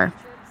Fouch-Moore.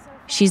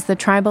 She's the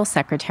tribal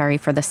secretary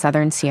for the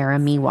Southern Sierra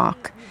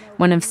Miwok,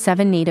 one of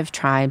 7 native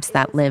tribes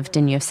that lived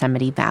in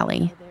Yosemite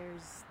Valley.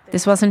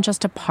 This wasn't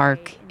just a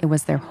park, it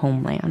was their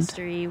homeland.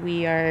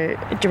 We are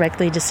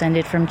directly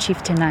descended from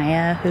Chief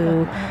Tenaya,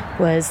 who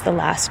was the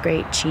last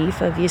great chief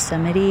of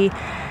Yosemite.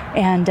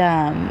 And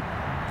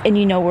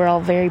you know, we're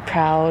all very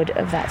proud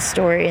of that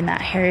story and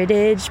that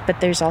heritage, but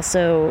there's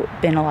also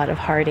been a lot of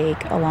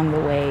heartache along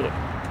the way.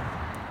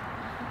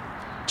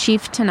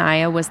 Chief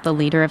Tenaya was the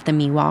leader of the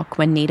Miwok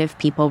when native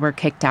people were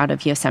kicked out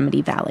of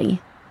Yosemite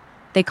Valley.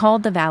 They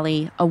called the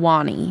valley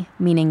Awani,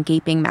 meaning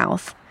gaping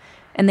mouth,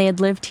 and they had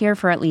lived here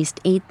for at least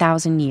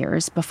 8,000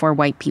 years before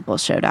white people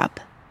showed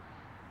up.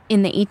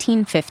 In the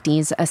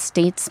 1850s, a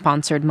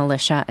state-sponsored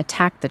militia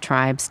attacked the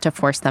tribes to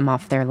force them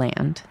off their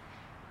land.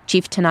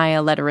 Chief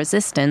Tenaya led a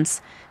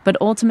resistance, but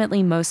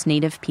ultimately most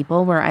native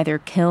people were either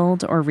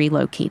killed or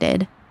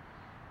relocated.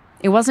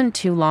 It wasn't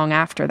too long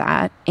after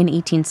that, in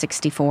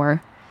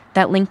 1864,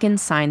 that Lincoln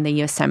signed the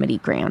Yosemite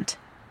Grant.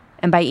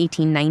 And by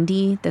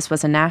 1890, this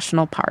was a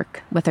national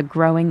park with a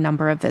growing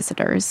number of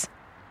visitors.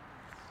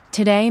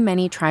 Today,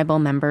 many tribal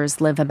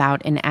members live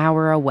about an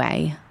hour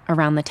away,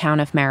 around the town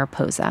of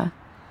Mariposa.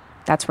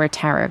 That's where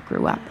Tara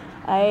grew up.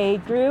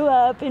 I grew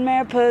up in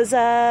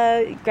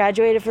Mariposa,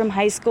 graduated from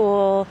high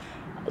school,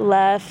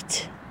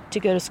 left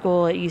to go to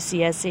school at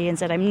UCSC and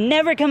said, I'm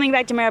never coming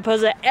back to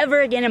Mariposa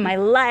ever again in my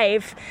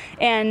life.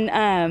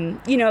 And,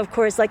 you know, of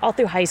course, like all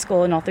through high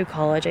school and all through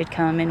college, I'd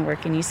come and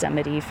work in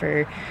Yosemite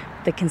for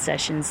the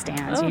concession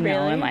stands, you know,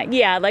 really? and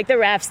like the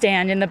raft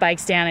stand and the bike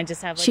stand and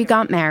just have She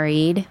got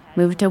married,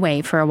 moved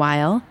away for a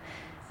while,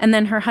 and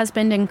then her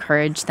husband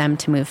encouraged them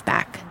to move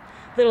back.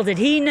 Little did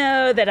he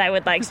know that I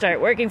would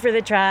start working for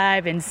the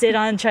tribe and sit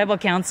on tribal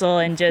council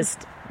and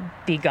just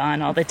be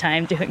gone all the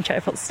time doing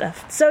tribal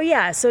stuff. So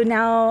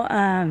now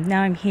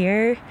I'm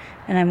here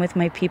and I'm with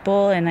my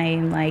people and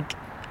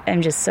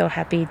I'm just so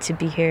happy to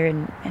be here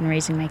and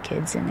raising my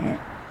kids in it.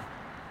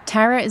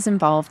 Tara is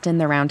involved in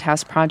the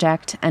Roundhouse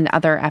Project and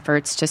other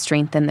efforts to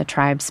strengthen the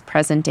tribe's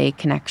present-day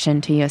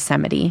connection to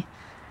Yosemite.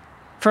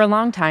 For a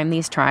long time,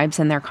 these tribes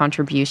and their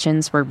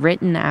contributions were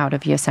written out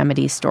of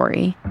Yosemite's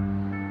story.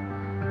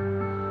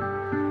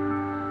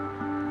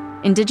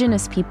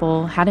 Indigenous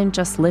people hadn't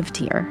just lived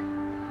here.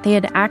 They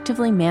had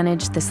actively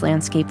managed this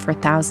landscape for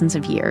thousands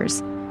of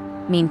years,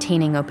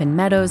 maintaining open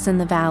meadows in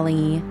the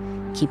valley,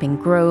 keeping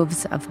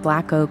groves of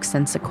black oaks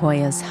and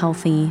sequoias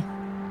healthy.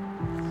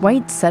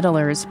 White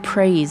settlers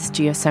praised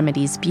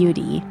Yosemite's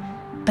beauty,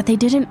 but they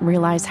didn't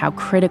realize how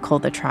critical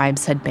the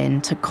tribes had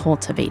been to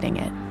cultivating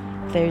it.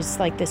 There's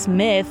this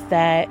myth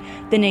that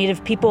the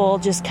native people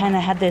just kind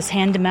of had this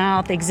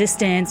hand-to-mouth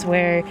existence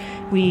where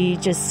we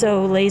just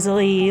so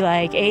lazily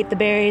ate the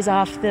berries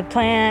off the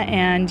plant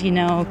and, you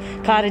know,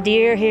 caught a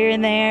deer here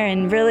and there.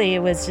 And really it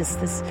was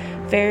just this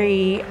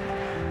very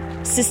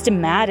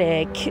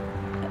systematic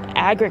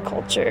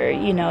agriculture,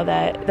 you know,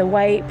 that the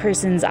white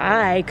person's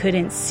eye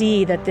couldn't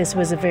see that this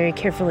was a very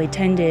carefully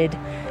tended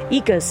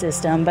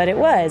ecosystem, but it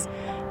was.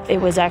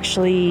 It was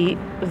actually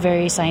a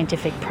very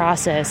scientific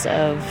process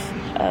of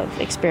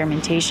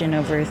experimentation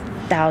over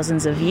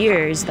thousands of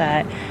years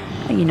that,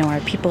 you know,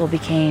 our people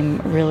became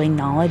really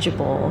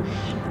knowledgeable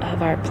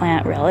of our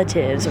plant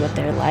relatives, what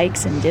their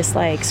likes and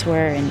dislikes were,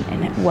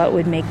 and what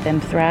would make them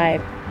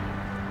thrive.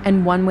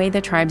 And one way the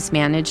tribes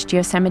managed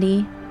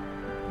Yosemite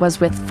was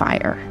with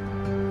fire.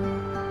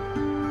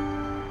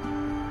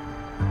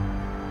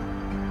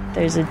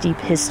 There's a deep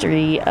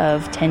history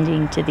of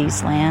tending to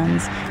these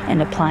lands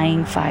and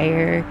applying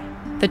fire.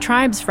 The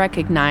tribes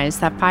recognized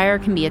that fire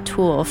can be a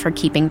tool for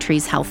keeping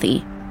trees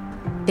healthy.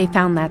 They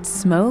found that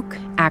smoke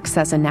acts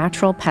as a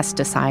natural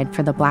pesticide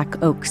for the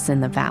black oaks in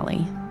the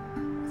valley.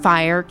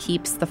 Fire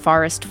keeps the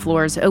forest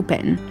floors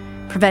open,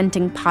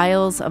 preventing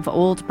piles of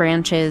old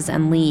branches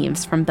and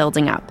leaves from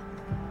building up.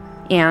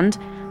 And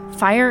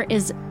fire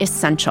is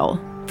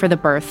essential for the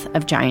birth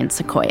of giant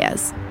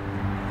sequoias.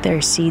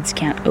 their seeds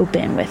can't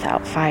open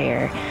without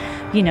fire.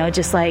 You know,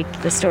 just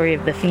like the story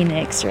of the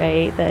phoenix,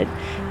 right? That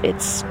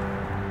it's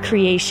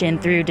creation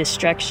through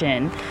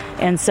destruction.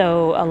 And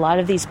so a lot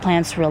of these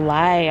plants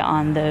rely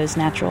on those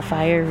natural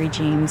fire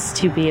regimes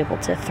to be able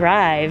to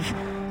thrive.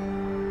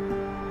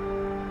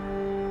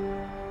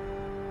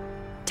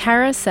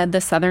 Tara said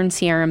the Southern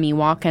Sierra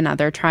Miwok and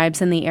other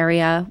tribes in the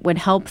area would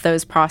help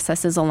those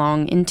processes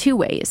along in two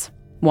ways.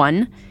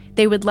 One,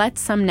 they would let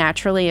some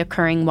naturally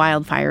occurring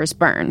wildfires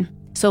burn.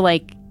 So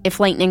like if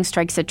lightning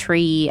strikes a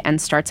tree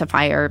and starts a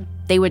fire,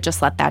 they would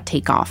just let that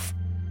take off.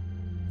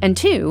 And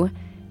two,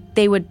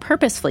 they would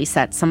purposefully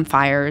set some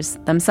fires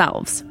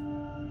themselves.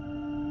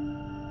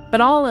 But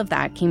all of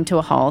that came to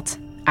a halt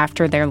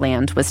after their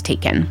land was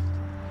taken.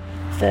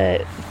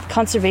 The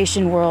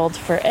conservation world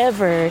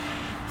forever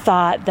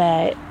thought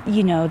that,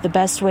 you know, the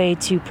best way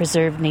to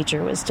preserve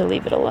nature was to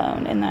leave it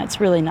alone, and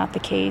that's really not the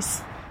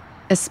case.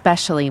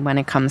 Especially when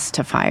it comes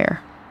to fire.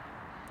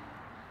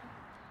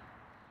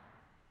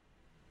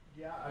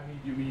 Yeah, I mean,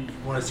 do we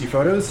want to see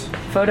photos?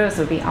 Photos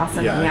would be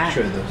awesome. Yeah, I can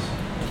show those.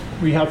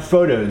 We have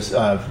photos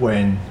of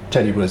when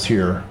Teddy was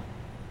here.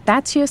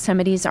 That's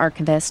Yosemite's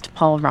archivist,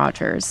 Paul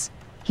Rogers.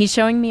 He's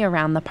showing me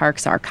around the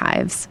park's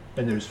archives.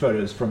 And there's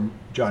photos from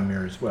John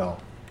Muir as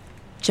well.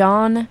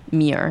 John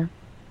Muir.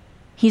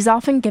 He's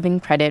often given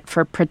credit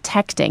for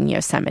protecting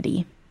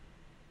Yosemite.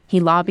 He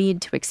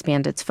lobbied to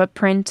expand its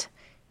footprint,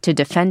 to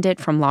defend it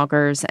from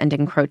loggers and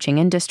encroaching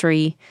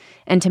industry,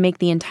 and to make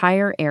the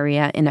entire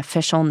area an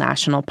official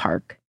national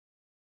park.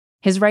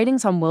 His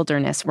writings on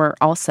wilderness were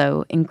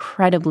also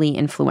incredibly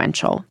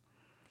influential.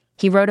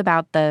 He wrote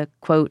about the,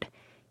 quote,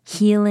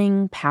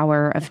 healing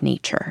power of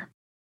nature,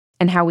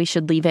 and how we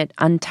should leave it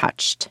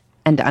untouched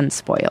and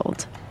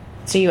unspoiled.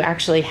 So you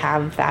actually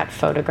have that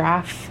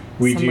photograph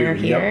somewhere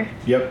here?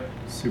 Yep.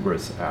 See where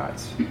it's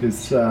at.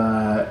 It's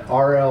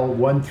RL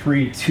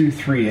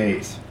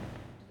 13238.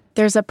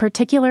 There's a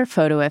particular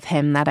photo of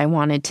him that I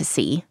wanted to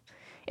see.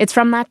 It's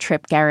from that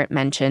trip Garrett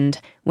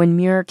mentioned when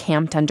Muir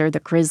camped under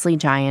the grizzly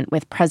giant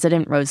with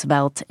President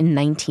Roosevelt in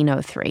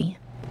 1903.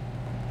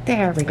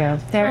 There we go.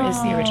 There is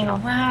the original.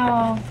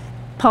 Wow.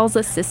 Paul's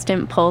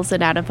assistant pulls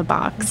it out of a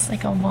box. It's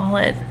like a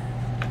wallet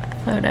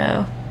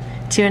photo.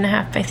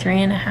 2.5 by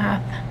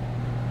 3.5.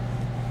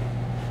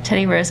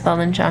 Teddy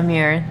Roosevelt and John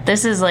Muir.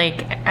 This is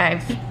like,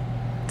 I've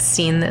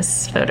seen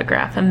this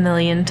photograph a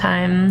million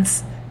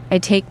times. I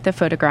take the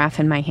photograph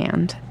in my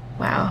hand.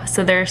 Wow.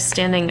 So they're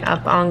standing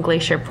up on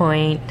Glacier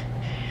Point.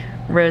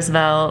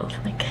 Roosevelt,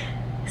 like,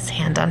 his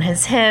hand on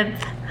his hip,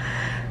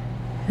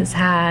 his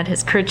hat,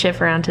 his kerchief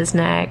around his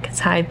neck, his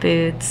high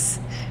boots.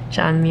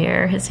 John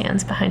Muir, his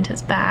hands behind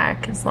his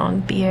back, his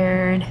long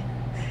beard,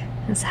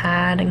 his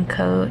hat and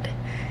coat.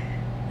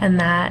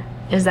 And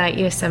is that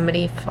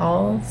Yosemite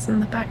Falls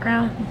in the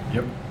background?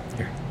 Yep.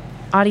 Here.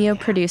 Audio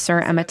producer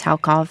Emma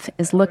Talkov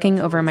is looking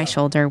over my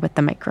shoulder with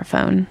the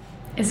microphone.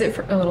 Is it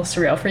a little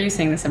surreal for you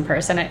seeing this in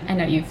person? I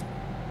know you've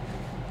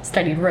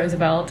studied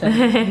Roosevelt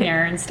and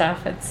Muir and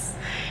stuff. It's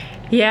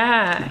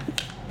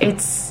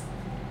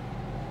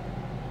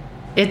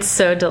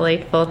so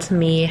delightful to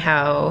me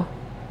how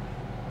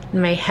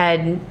in my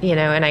head, you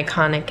know, an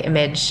iconic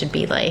image should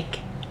be like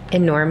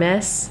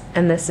enormous,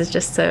 and this is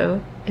just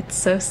it's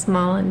so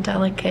small and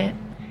delicate.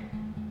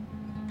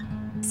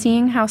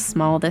 Seeing how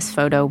small this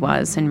photo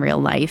was in real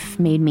life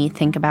made me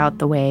think about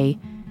the way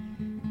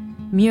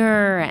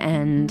Muir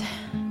and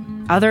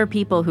other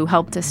people who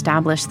helped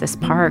establish this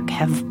park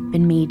have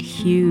been made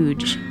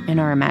huge in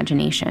our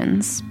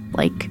imaginations,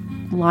 like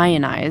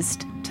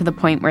lionized to the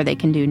point where they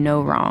can do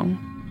no wrong.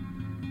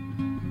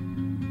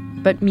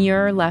 But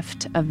Muir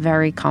left a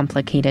very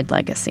complicated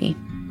legacy.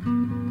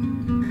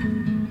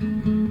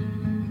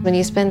 When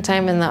you spend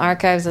time in the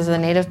archives as a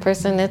Native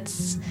person,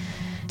 it's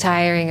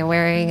tiring and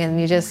wearing,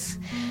 and you just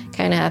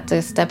kind of have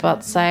to step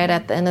outside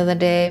at the end of the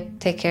day,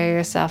 take care of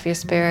yourself, your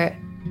spirit.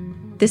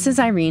 This is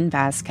Irene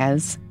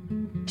Vasquez.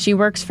 She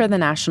works for the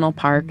national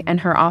park, and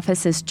her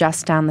office is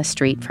just down the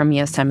street from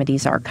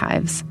Yosemite's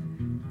archives.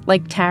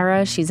 Like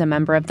Tara, she's a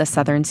member of the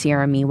Southern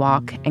Sierra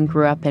Miwok and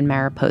grew up in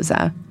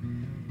Mariposa.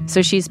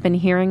 So she's been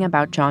hearing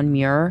about John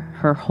Muir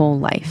her whole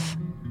life.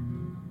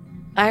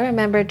 I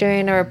remember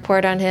doing a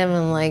report on him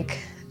in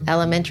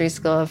elementary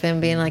school of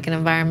him being like an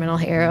environmental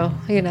hero,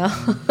 you know.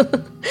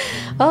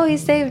 Oh, he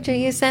saved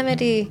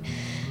Yosemite.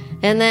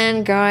 And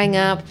then growing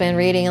up and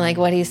reading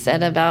what he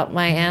said about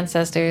my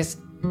ancestors.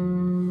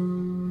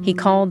 He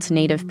called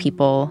Native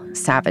people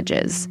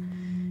savages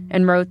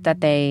and wrote that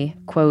they,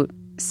 quote,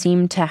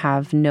 seemed to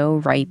have no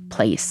right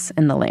place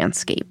in the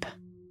landscape.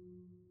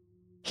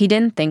 He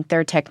didn't think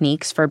their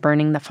techniques for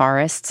burning the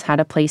forests had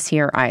a place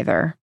here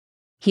either.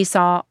 He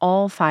saw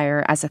all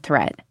fire as a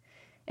threat,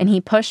 and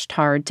he pushed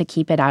hard to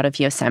keep it out of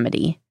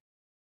Yosemite.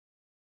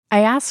 I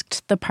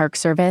asked the Park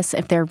Service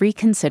if they're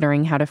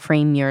reconsidering how to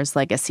frame Muir's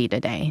legacy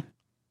today.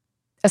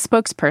 A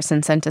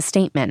spokesperson sent a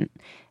statement,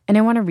 and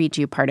I want to read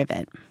you part of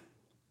it.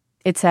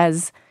 It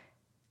says,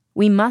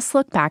 "We must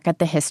look back at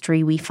the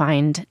history we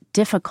find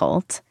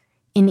difficult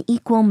in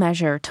equal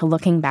measure to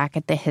looking back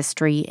at the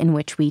history in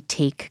which we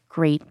take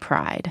great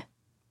pride."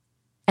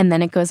 And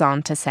then it goes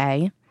on to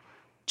say,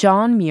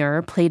 John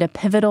Muir played a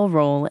pivotal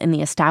role in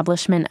the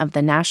establishment of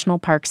the national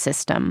park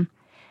system,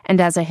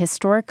 and as a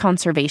historic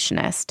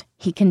conservationist,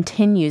 he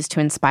continues to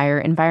inspire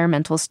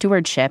environmental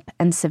stewardship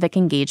and civic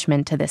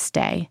engagement to this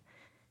day.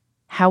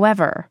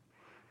 However,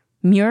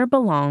 Muir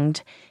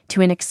belonged to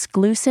an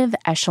exclusive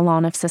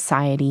echelon of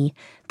society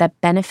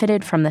that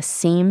benefited from the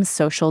same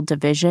social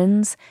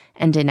divisions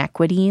and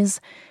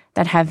inequities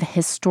that have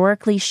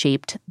historically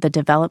shaped the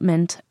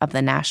development of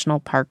the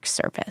National Park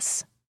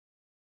Service.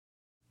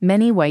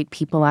 Many white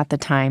people at the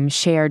time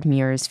shared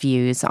Muir's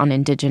views on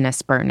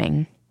indigenous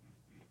burning.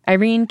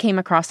 Irene came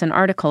across an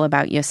article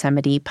about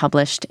Yosemite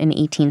published in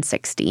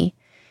 1860.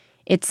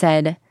 It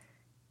said,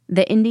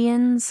 "The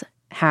Indians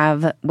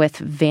have, with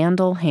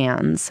vandal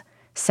hands,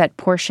 set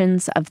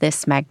portions of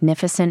this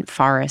magnificent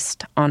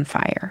forest on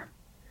fire."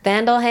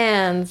 Vandal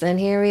hands, and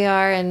here we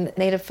are, and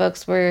Native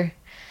folks weren't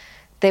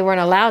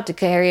allowed to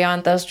carry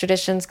on those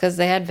traditions because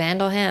they had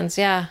vandal hands,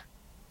 yeah.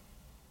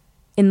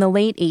 In the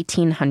late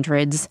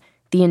 1800s,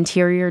 the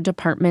Interior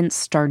Department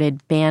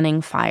started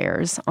banning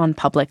fires on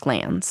public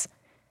lands.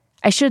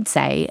 I should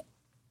say,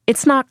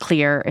 it's not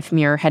clear if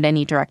Muir had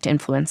any direct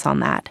influence on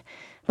that,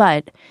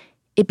 but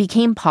it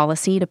became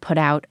policy to put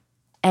out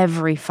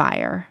every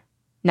fire,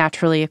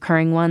 naturally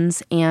occurring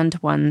ones and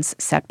ones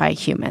set by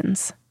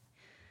humans.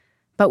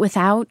 But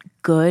without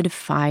good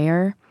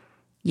fire,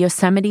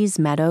 Yosemite's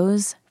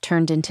meadows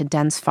turned into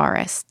dense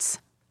forests,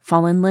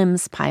 fallen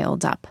limbs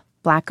piled up,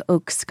 black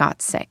oaks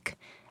got sick,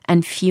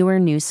 and fewer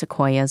new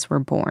sequoias were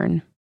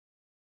born.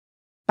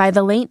 By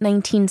the late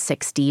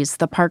 1960s,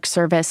 the Park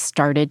Service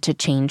started to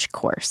change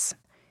course.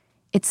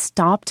 It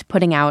stopped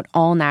putting out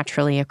all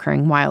naturally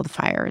occurring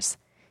wildfires.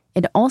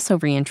 It also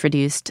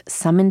reintroduced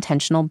some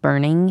intentional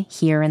burning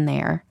here and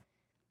there.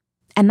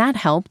 And that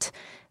helped,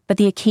 but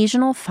the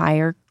occasional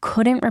fire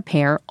couldn't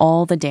repair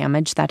all the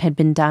damage that had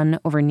been done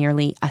over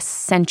nearly a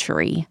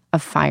century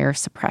of fire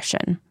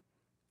suppression.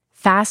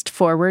 Fast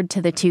forward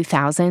to the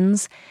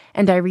 2000s,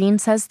 and Irene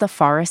says the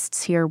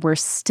forests here were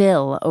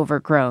still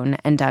overgrown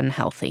and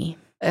unhealthy.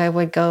 I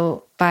would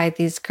go by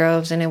these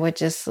groves and it would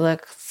just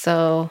look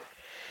so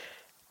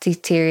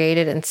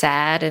deteriorated and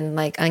sad and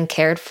like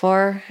uncared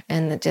for,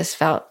 and it just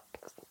felt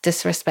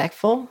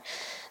disrespectful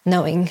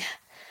knowing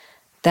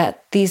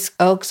that these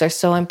oaks are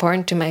so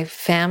important to my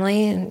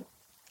family,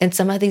 and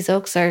some of these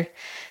oaks are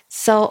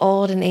so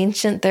old and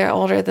ancient. They're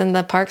older than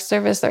the Park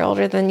Service, they're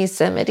older than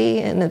Yosemite,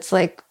 and it's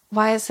like,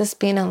 why is this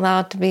being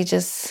allowed to be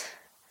just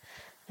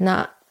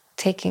not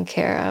taken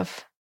care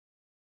of?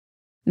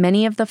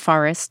 Many of the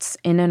forests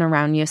in and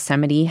around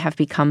Yosemite have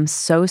become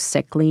so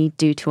sickly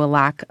due to a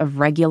lack of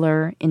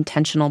regular,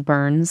 intentional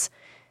burns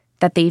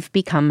that they've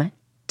become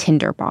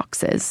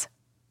tinderboxes.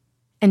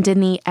 And in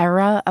the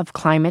era of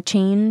climate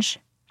change,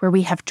 where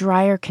we have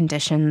drier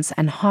conditions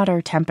and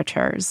hotter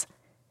temperatures,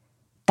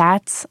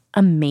 that's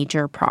a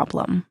major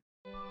problem.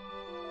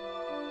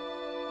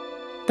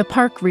 The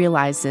park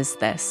realizes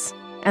this,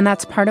 and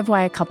that's part of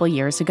why a couple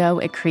years ago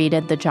it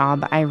created the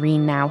job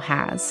Irene now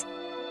has.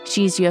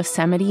 She's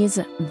Yosemite's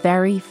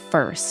very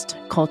first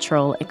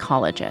cultural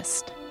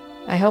ecologist.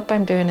 I hope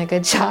I'm doing a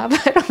good job.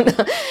 I don't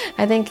know.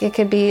 I think it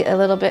could be a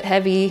little bit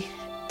heavy,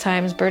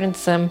 times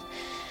burdensome.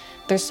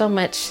 There's so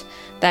much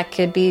that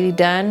could be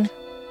done.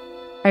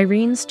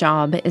 Irene's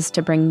job is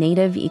to bring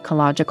native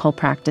ecological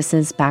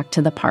practices back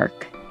to the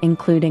park,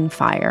 including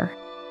fire.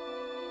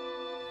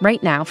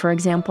 Right now, for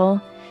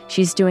example,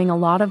 she's doing a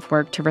lot of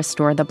work to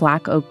restore the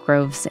black oak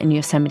groves in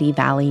Yosemite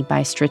Valley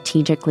by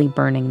strategically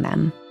burning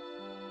them.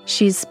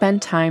 She's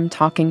spent time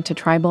talking to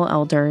tribal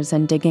elders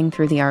and digging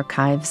through the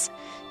archives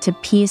to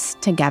piece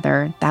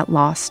together that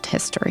lost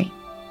history.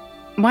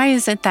 Why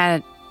is it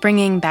that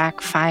bringing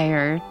back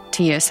fire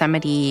to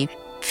Yosemite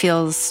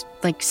feels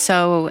like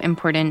so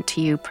important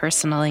to you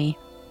personally?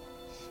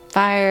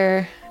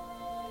 Fire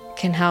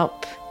can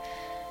help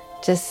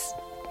just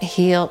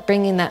heal,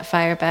 bringing that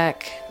fire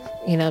back,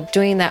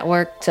 doing that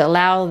work to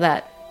allow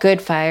that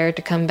good fire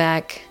to come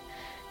back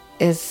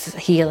is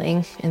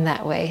healing in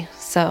that way.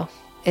 So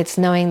it's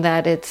knowing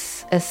that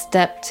it's a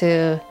step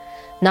to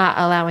not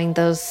allowing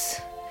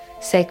those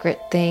sacred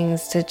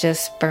things to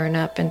just burn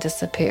up and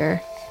disappear.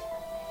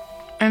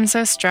 I'm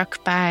so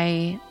struck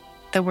by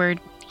the word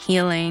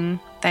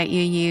healing that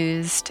you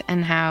used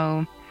and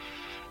how,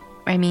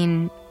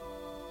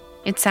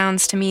 it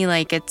sounds to me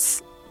like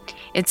it's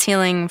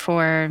healing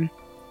for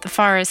the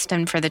forest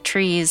and for the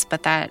trees,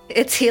 but that...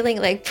 It's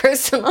healing like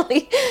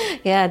personally.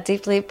 Yeah,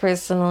 deeply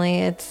personally.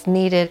 It's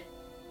needed.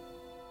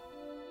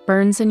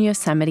 Burns in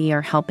Yosemite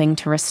are helping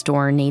to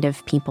restore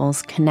Native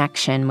people's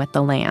connection with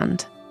the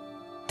land.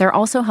 They're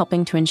also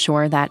helping to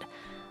ensure that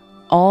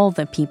all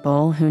the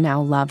people who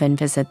now love and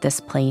visit this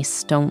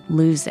place don't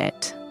lose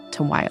it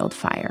to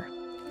wildfire.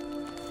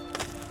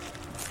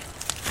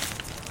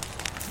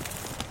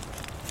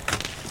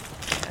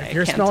 If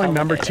you're smelling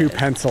number 2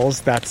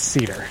 pencils, that's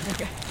cedar.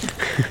 Okay.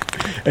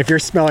 If you're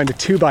smelling a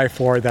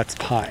 2x4, that's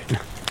pine.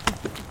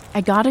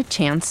 I got a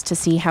chance to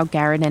see how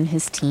Garrett and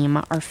his team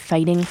are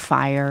fighting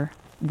fire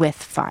with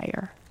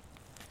fire.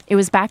 It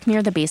was back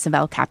near the base of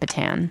El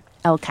Capitan,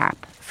 El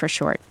Cap for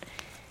short.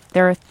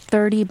 There are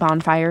 30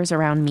 bonfires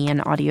around me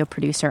and audio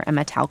producer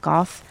Emma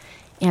Talkoff,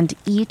 and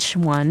each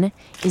one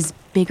is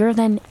bigger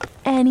than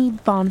any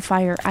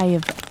bonfire I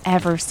have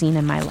ever seen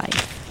in my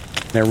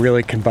life. They're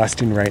really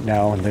combusting right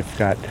now, and they've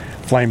got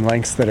flame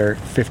lengths that are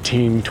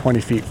 15,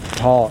 20 feet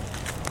tall.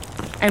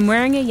 I'm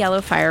wearing a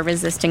yellow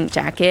fire-resistant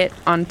jacket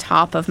on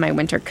top of my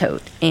winter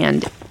coat,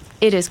 and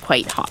it is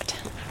quite hot.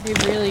 They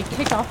really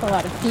kick off a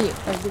lot of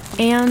heat.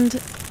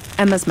 And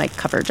Emma's mic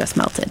cover just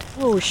melted.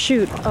 Oh,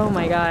 shoot. Oh,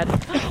 my God.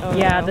 Oh,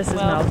 yeah, no. this is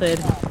melted.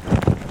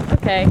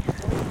 Okay.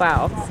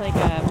 Wow. It's like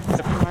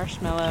a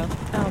marshmallow.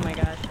 Oh, my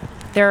gosh.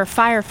 There are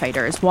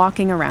firefighters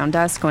walking around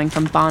us, going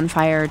from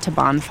bonfire to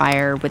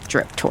bonfire with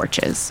drip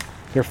torches.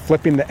 They're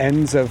flipping the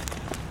ends of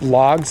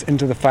logs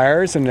into the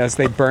fires, and as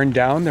they burn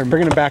down, they're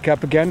bringing them back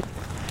up again.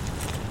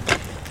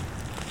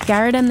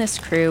 Garrett and this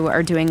crew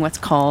are doing what's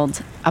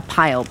called a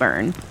pile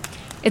burn.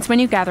 It's when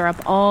you gather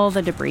up all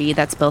the debris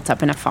that's built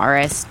up in a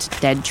forest,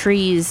 dead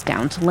trees,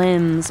 downed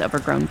limbs,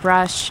 overgrown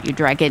brush, you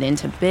drag it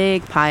into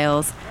big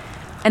piles,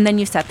 and then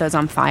you set those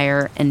on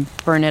fire and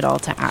burn it all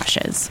to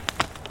ashes.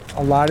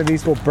 A lot of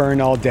these will burn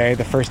all day.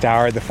 The first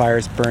hour, the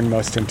fires burn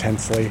most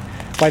intensely.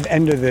 By the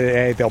end of the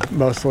day, they'll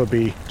mostly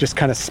be just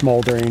kind of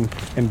smoldering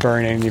and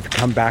burning. If you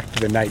come back to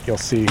the night, you'll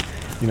see,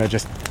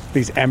 just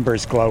these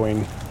embers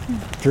glowing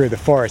through the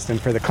forest. And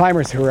for the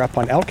climbers who are up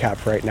on El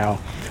Cap right now,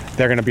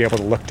 they're going to be able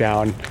to look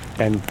down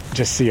and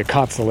just see a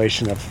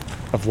constellation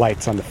of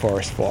lights on the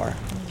forest floor.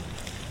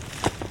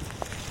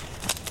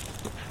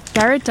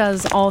 Garrett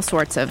does all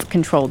sorts of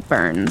controlled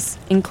burns,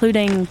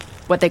 including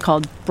what they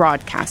call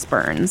broadcast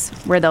burns,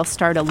 where they'll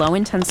start a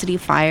low-intensity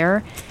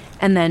fire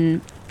and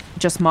then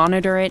just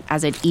monitor it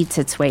as it eats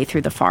its way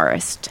through the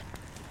forest.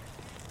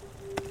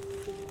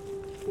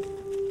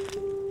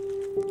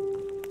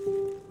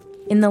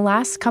 In the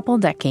last couple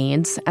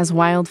decades, as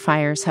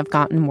wildfires have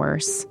gotten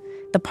worse,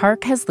 the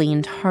park has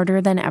leaned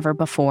harder than ever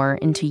before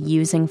into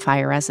using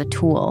fire as a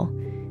tool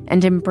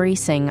and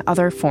embracing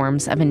other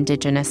forms of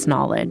indigenous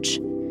knowledge.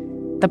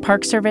 The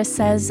Park Service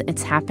says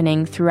it's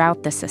happening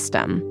throughout the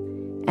system,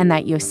 and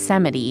that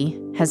Yosemite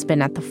has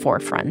been at the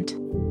forefront.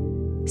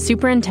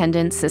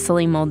 Superintendent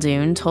Cicely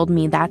Muldoon told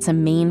me that's a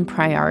main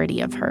priority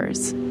of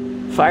hers.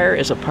 Fire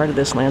is a part of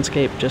this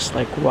landscape, just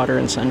like water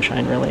and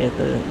sunshine, really.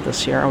 The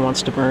Sierra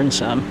wants to burn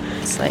some.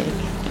 It's like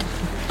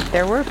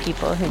there were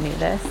people who knew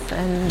this,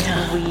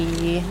 and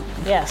we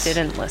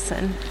didn't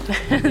listen.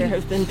 There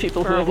have been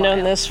people who have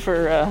known this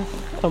for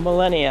a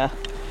millennia.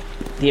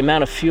 The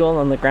amount of fuel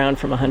on the ground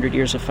from 100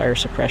 years of fire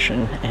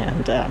suppression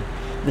and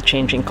the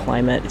changing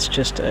climate,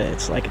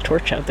 it's like a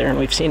torch out there, and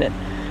we've seen it,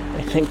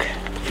 I think,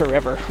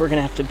 forever. We're going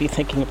to have to be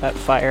thinking about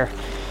fire.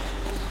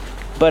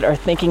 But our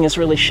thinking has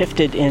really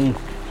shifted in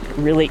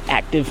really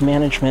active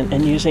management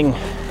and using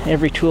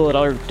every tool at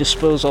our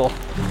disposal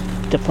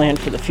to plan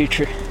for the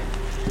future.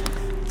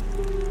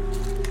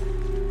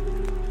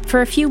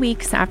 For a few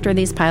weeks after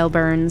these pile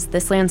burns,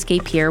 this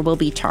landscape here will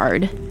be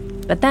charred.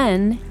 But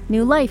then,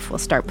 new life will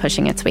start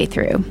pushing its way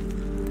through.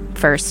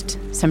 First,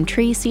 some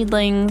tree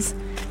seedlings,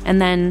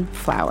 and then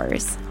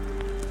flowers.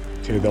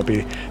 There'll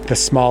be the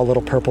small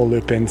little purple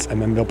lupins, and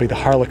then there'll be the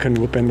harlequin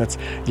lupin that's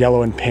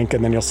yellow and pink,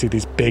 and then you'll see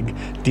these big,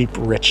 deep,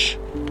 rich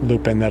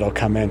lupin that'll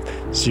come in.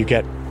 So you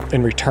get,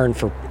 in return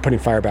for putting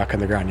fire back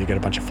on the ground, you get a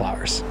bunch of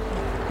flowers.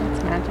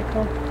 That's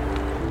magical.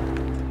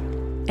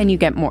 And you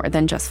get more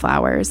than just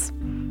flowers.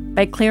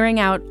 By clearing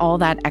out all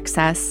that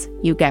excess,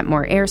 you get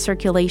more air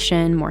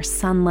circulation, more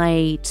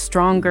sunlight,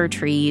 stronger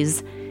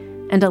trees,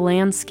 and a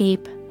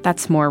landscape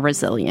that's more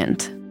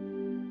resilient.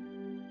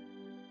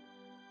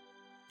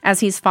 As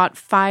he's fought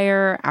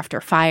fire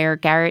after fire,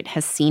 Garrett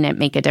has seen it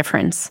make a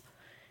difference.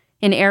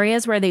 In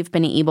areas where they've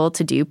been able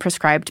to do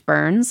prescribed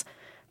burns,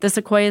 the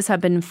sequoias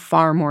have been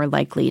far more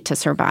likely to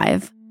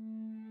survive.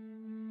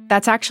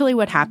 That's actually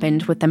what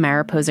happened with the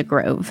Mariposa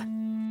Grove.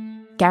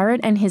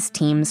 Garrett and his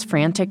team's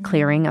frantic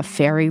clearing of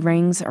fairy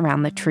rings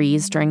around the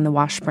trees during the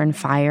Washburn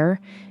fire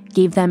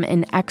gave them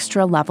an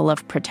extra level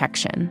of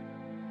protection.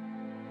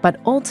 But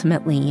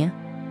ultimately,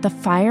 the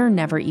fire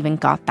never even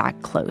got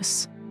that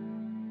close.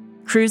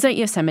 Crews at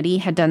Yosemite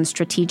had done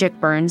strategic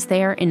burns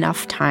there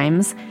enough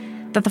times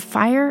that the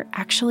fire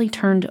actually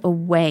turned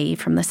away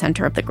from the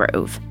center of the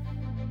grove.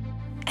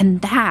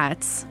 And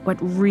that's what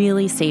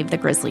really saved the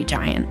grizzly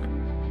giant.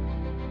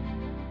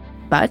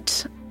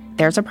 But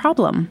there's a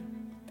problem.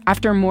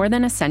 After more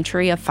than a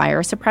century of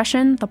fire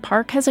suppression, the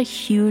park has a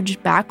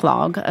huge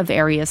backlog of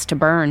areas to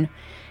burn.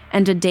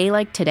 And a day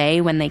like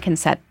today, when they can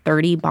set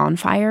 30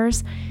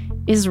 bonfires,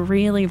 is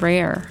really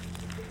rare.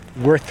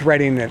 We're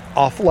threading an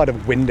awful lot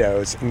of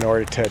windows in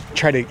order to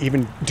try to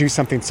even do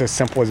something so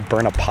simple as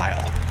burn a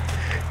pile.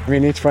 I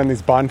mean, each one of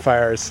these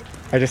bonfires,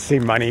 I just see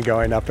money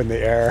going up in the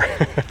air.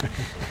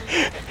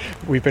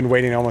 We've been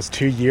waiting almost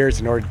 2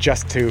 years in order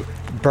just to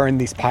burn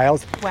these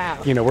piles.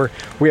 Wow.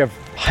 We have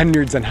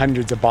hundreds and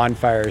hundreds of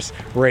bonfires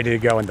ready to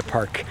go in the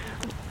park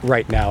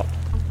right now.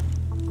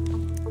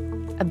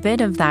 A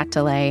bit of that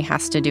delay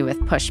has to do with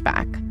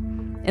pushback.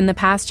 In the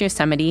past,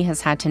 Yosemite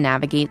has had to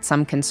navigate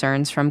some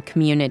concerns from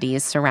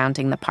communities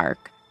surrounding the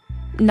park.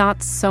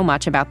 Not so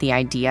much about the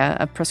idea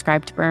of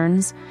prescribed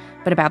burns,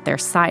 but about their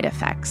side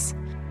effects.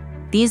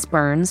 These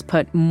burns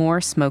put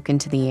more smoke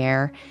into the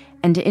air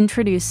and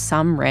introduce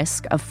some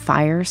risk of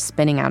fire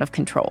spinning out of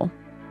control,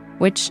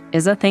 which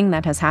is a thing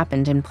that has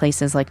happened in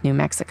places like New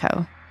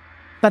Mexico.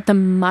 But the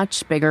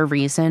much bigger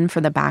reason for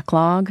the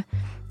backlog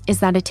is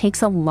that it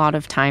takes a lot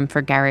of time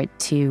for Garrett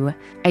to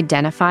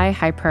identify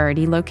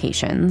high-priority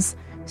locations,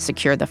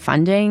 secure the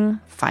funding,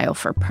 file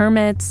for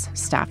permits,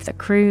 staff the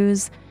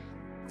crews,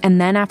 and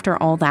then after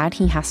all that,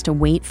 he has to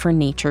wait for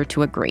nature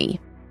to agree.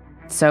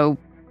 So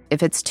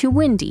if it's too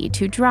windy,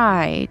 too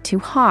dry, too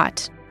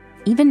hot,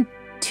 even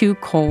too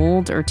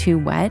cold or too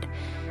wet,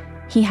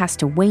 he has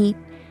to wait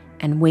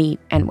and wait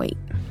and wait.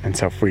 And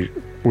so if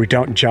we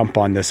don't jump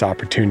on this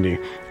opportunity,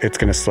 it's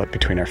going to slip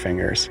between our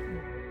fingers.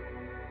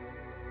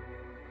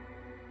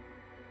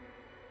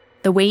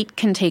 The wait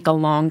can take a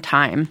long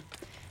time,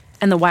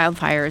 and the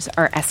wildfires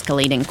are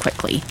escalating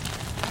quickly.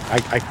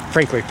 I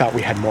frankly thought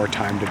we had more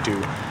time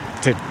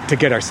to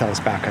get ourselves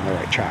back on the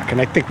right track,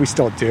 and I think we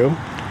still do.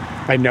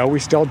 I know we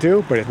still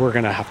do, but we're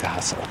going to have to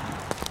hustle.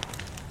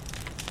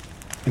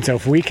 And so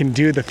if we can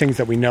do the things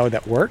that we know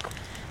that work,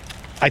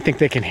 I think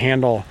they can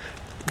handle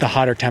the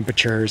hotter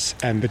temperatures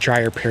and the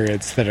drier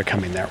periods that are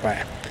coming their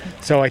way.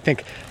 So I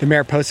think the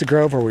Mariposa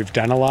Grove, where we've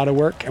done a lot of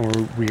work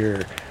and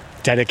we're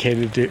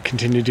dedicated to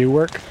continue to do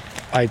work,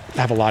 I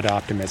have a lot of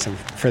optimism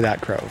for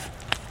that grove.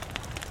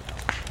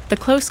 The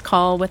close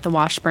call with the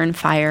Washburn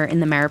fire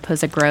in the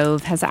Mariposa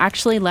Grove has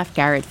actually left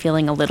Garrett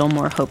feeling a little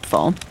more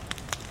hopeful.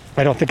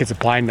 I don't think it's a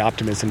blind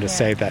optimism to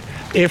say that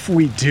if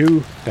we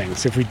do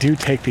things, if we do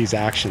take these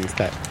actions,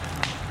 that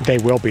they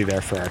will be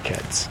there for our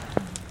kids.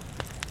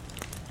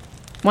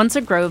 Once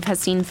a grove has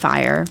seen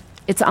fire,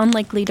 it's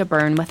unlikely to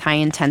burn with high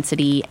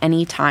intensity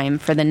any time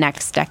for the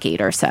next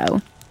decade or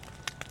so.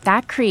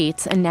 That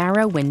creates a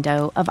narrow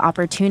window of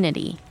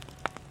opportunity.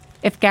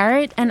 If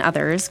Garrett and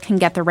others can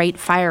get the right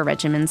fire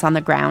regimens on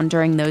the ground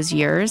during those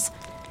years,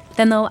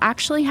 then they'll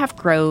actually have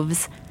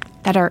groves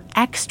that are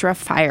extra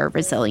fire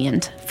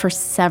resilient for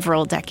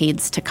several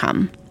decades to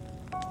come.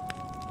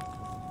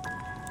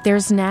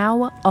 There's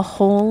now a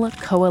whole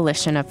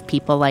coalition of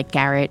people like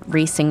Garrett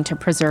racing to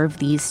preserve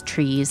these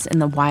trees in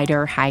the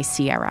wider High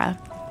Sierra.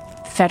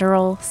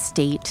 Federal,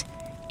 state,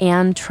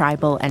 and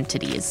tribal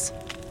entities,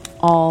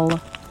 all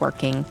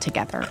working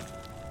together.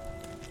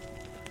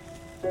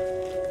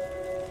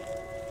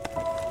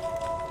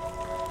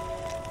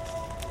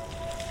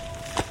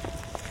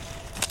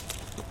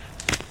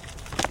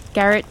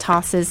 Garrett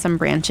tosses some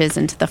branches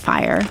into the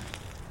fire.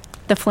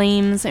 The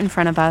flames in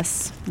front of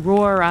us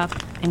roar up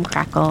and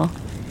crackle,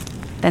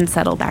 then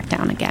settle back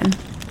down again.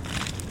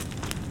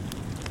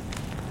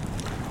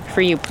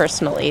 For you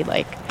personally,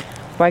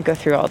 why go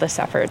through all this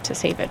effort to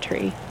save a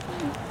tree?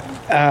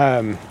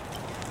 That's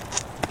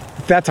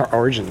our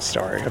origin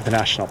story of the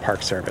National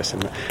Park Service.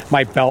 And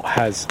my belt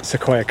has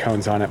sequoia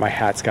cones on it. My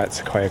hat's got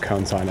sequoia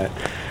cones on it.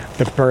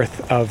 The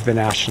birth of the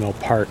national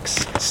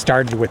parks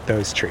started with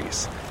those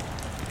trees.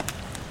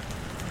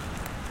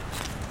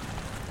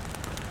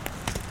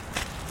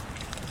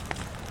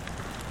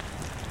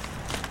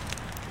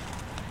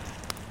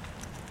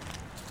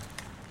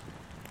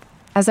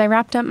 As I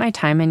wrapped up my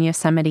time in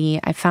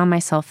Yosemite, I found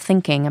myself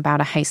thinking about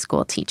a high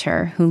school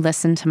teacher who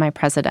listened to my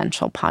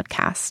presidential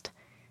podcast.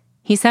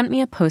 He sent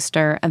me a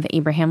poster of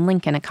Abraham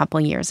Lincoln a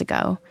couple years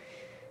ago,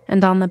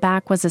 and on the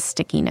back was a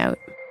sticky note.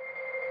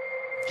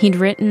 He'd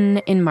written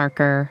in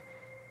marker,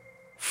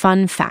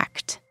 "Fun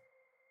fact,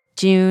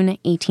 June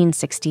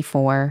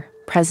 1864,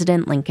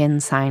 President Lincoln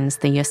signs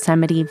the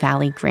Yosemite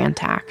Valley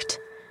Grant Act,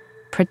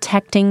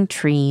 protecting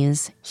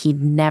trees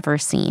he'd never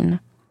seen.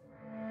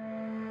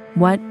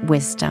 What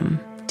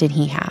wisdom did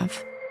he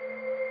have?"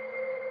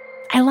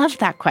 I loved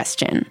that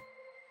question.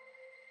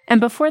 And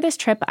before this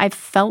trip, I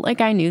felt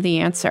like I knew the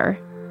answer,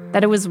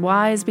 that it was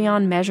wise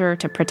beyond measure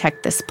to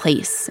protect this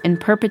place in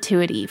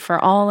perpetuity for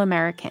all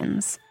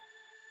Americans.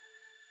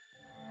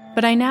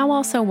 But I now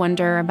also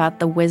wonder about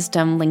the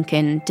wisdom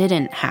Lincoln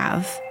didn't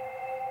have.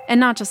 And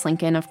not just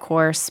Lincoln, of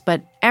course,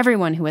 but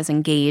everyone who was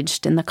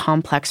engaged in the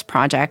complex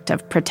project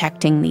of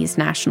protecting these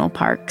national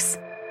parks.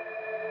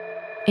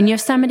 In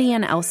Yosemite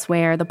and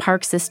elsewhere, the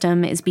park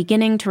system is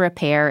beginning to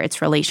repair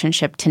its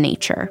relationship to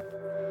nature.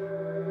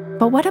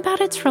 But what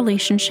about its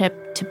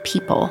relationship to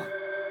people?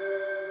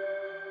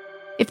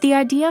 If the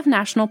idea of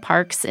national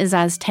parks is,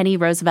 as Teddy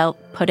Roosevelt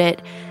put it,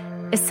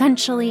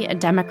 essentially a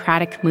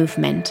democratic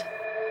movement,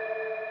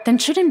 then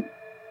shouldn't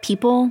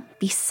people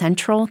be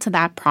central to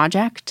that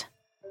project?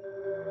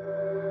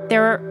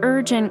 There are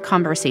urgent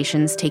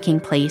conversations taking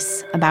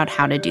place about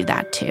how to do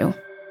that too.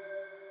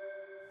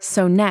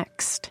 So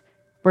next,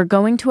 we're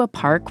going to a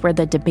park where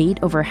the debate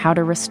over how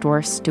to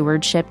restore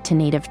stewardship to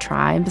Native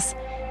tribes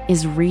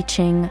is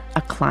reaching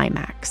a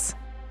climax.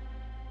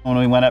 When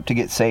we went up to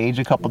get sage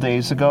a couple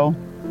days ago,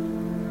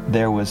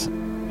 there was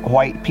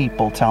white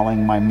people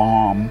telling my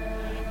mom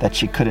that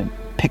she couldn't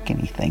pick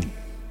anything.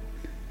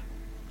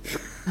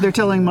 They're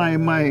telling my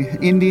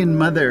Indian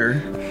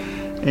mother,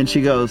 and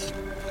she goes,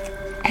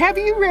 "Have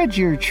you read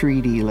your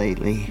treaty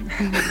lately?"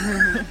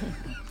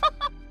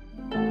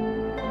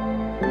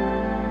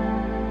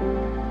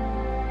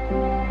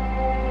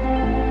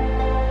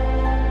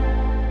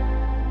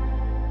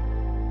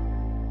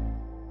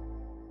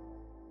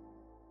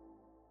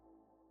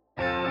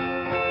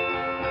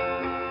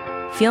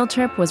 Field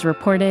Trip was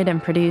reported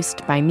and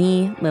produced by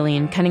me,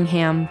 Lillian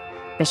Cunningham,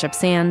 Bishop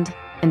Sand,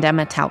 and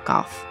Emma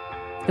Talkoff.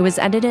 It was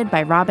edited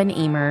by Robin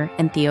Amer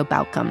and Theo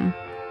Balcom.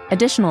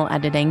 Additional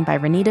editing by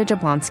Renita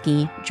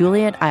Jablonski,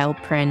 Juliet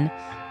Eilprin,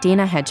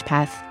 Dana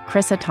Hedgepeth,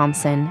 Krissa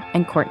Thompson,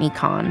 and Courtney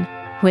Kahn,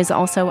 who is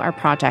also our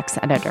project's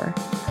editor.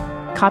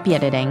 Copy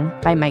editing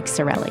by Mike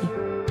Sorelli.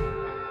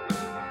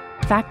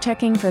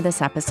 Fact-checking for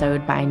this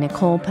episode by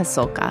Nicole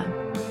Pasulka.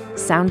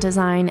 Sound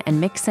design and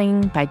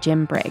mixing by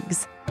Jim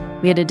Briggs.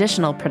 We had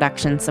additional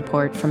production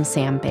support from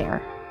Sam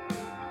Baer.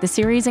 The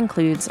series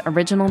includes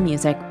original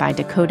music by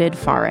Decoded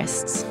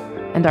Forests,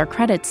 and our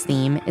credits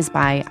theme is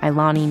by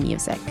Ilani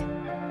Music.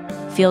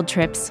 Field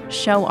Trip's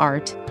show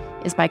art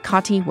is by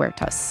Kati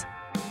Huertas.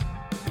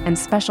 And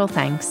special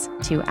thanks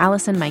to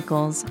Allison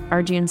Michaels,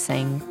 Arjun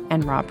Singh,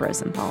 and Rob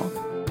Rosenthal.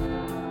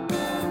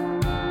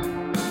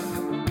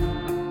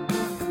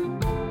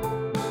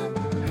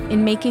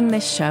 In making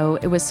this show,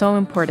 it was so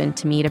important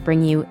to me to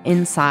bring you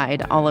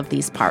inside all of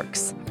these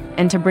parks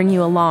and to bring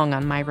you along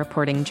on my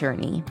reporting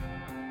journey.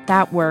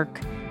 That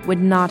work would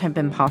not have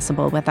been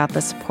possible without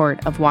the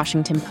support of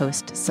Washington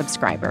Post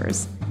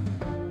subscribers.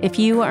 If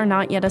you are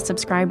not yet a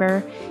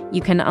subscriber,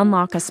 you can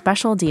unlock a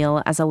special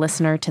deal as a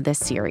listener to this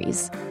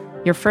series.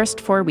 Your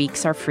first 4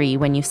 weeks are free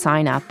when you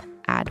sign up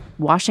at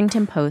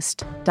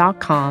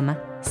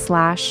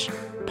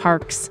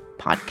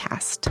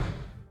washingtonpost.com/parkspodcast.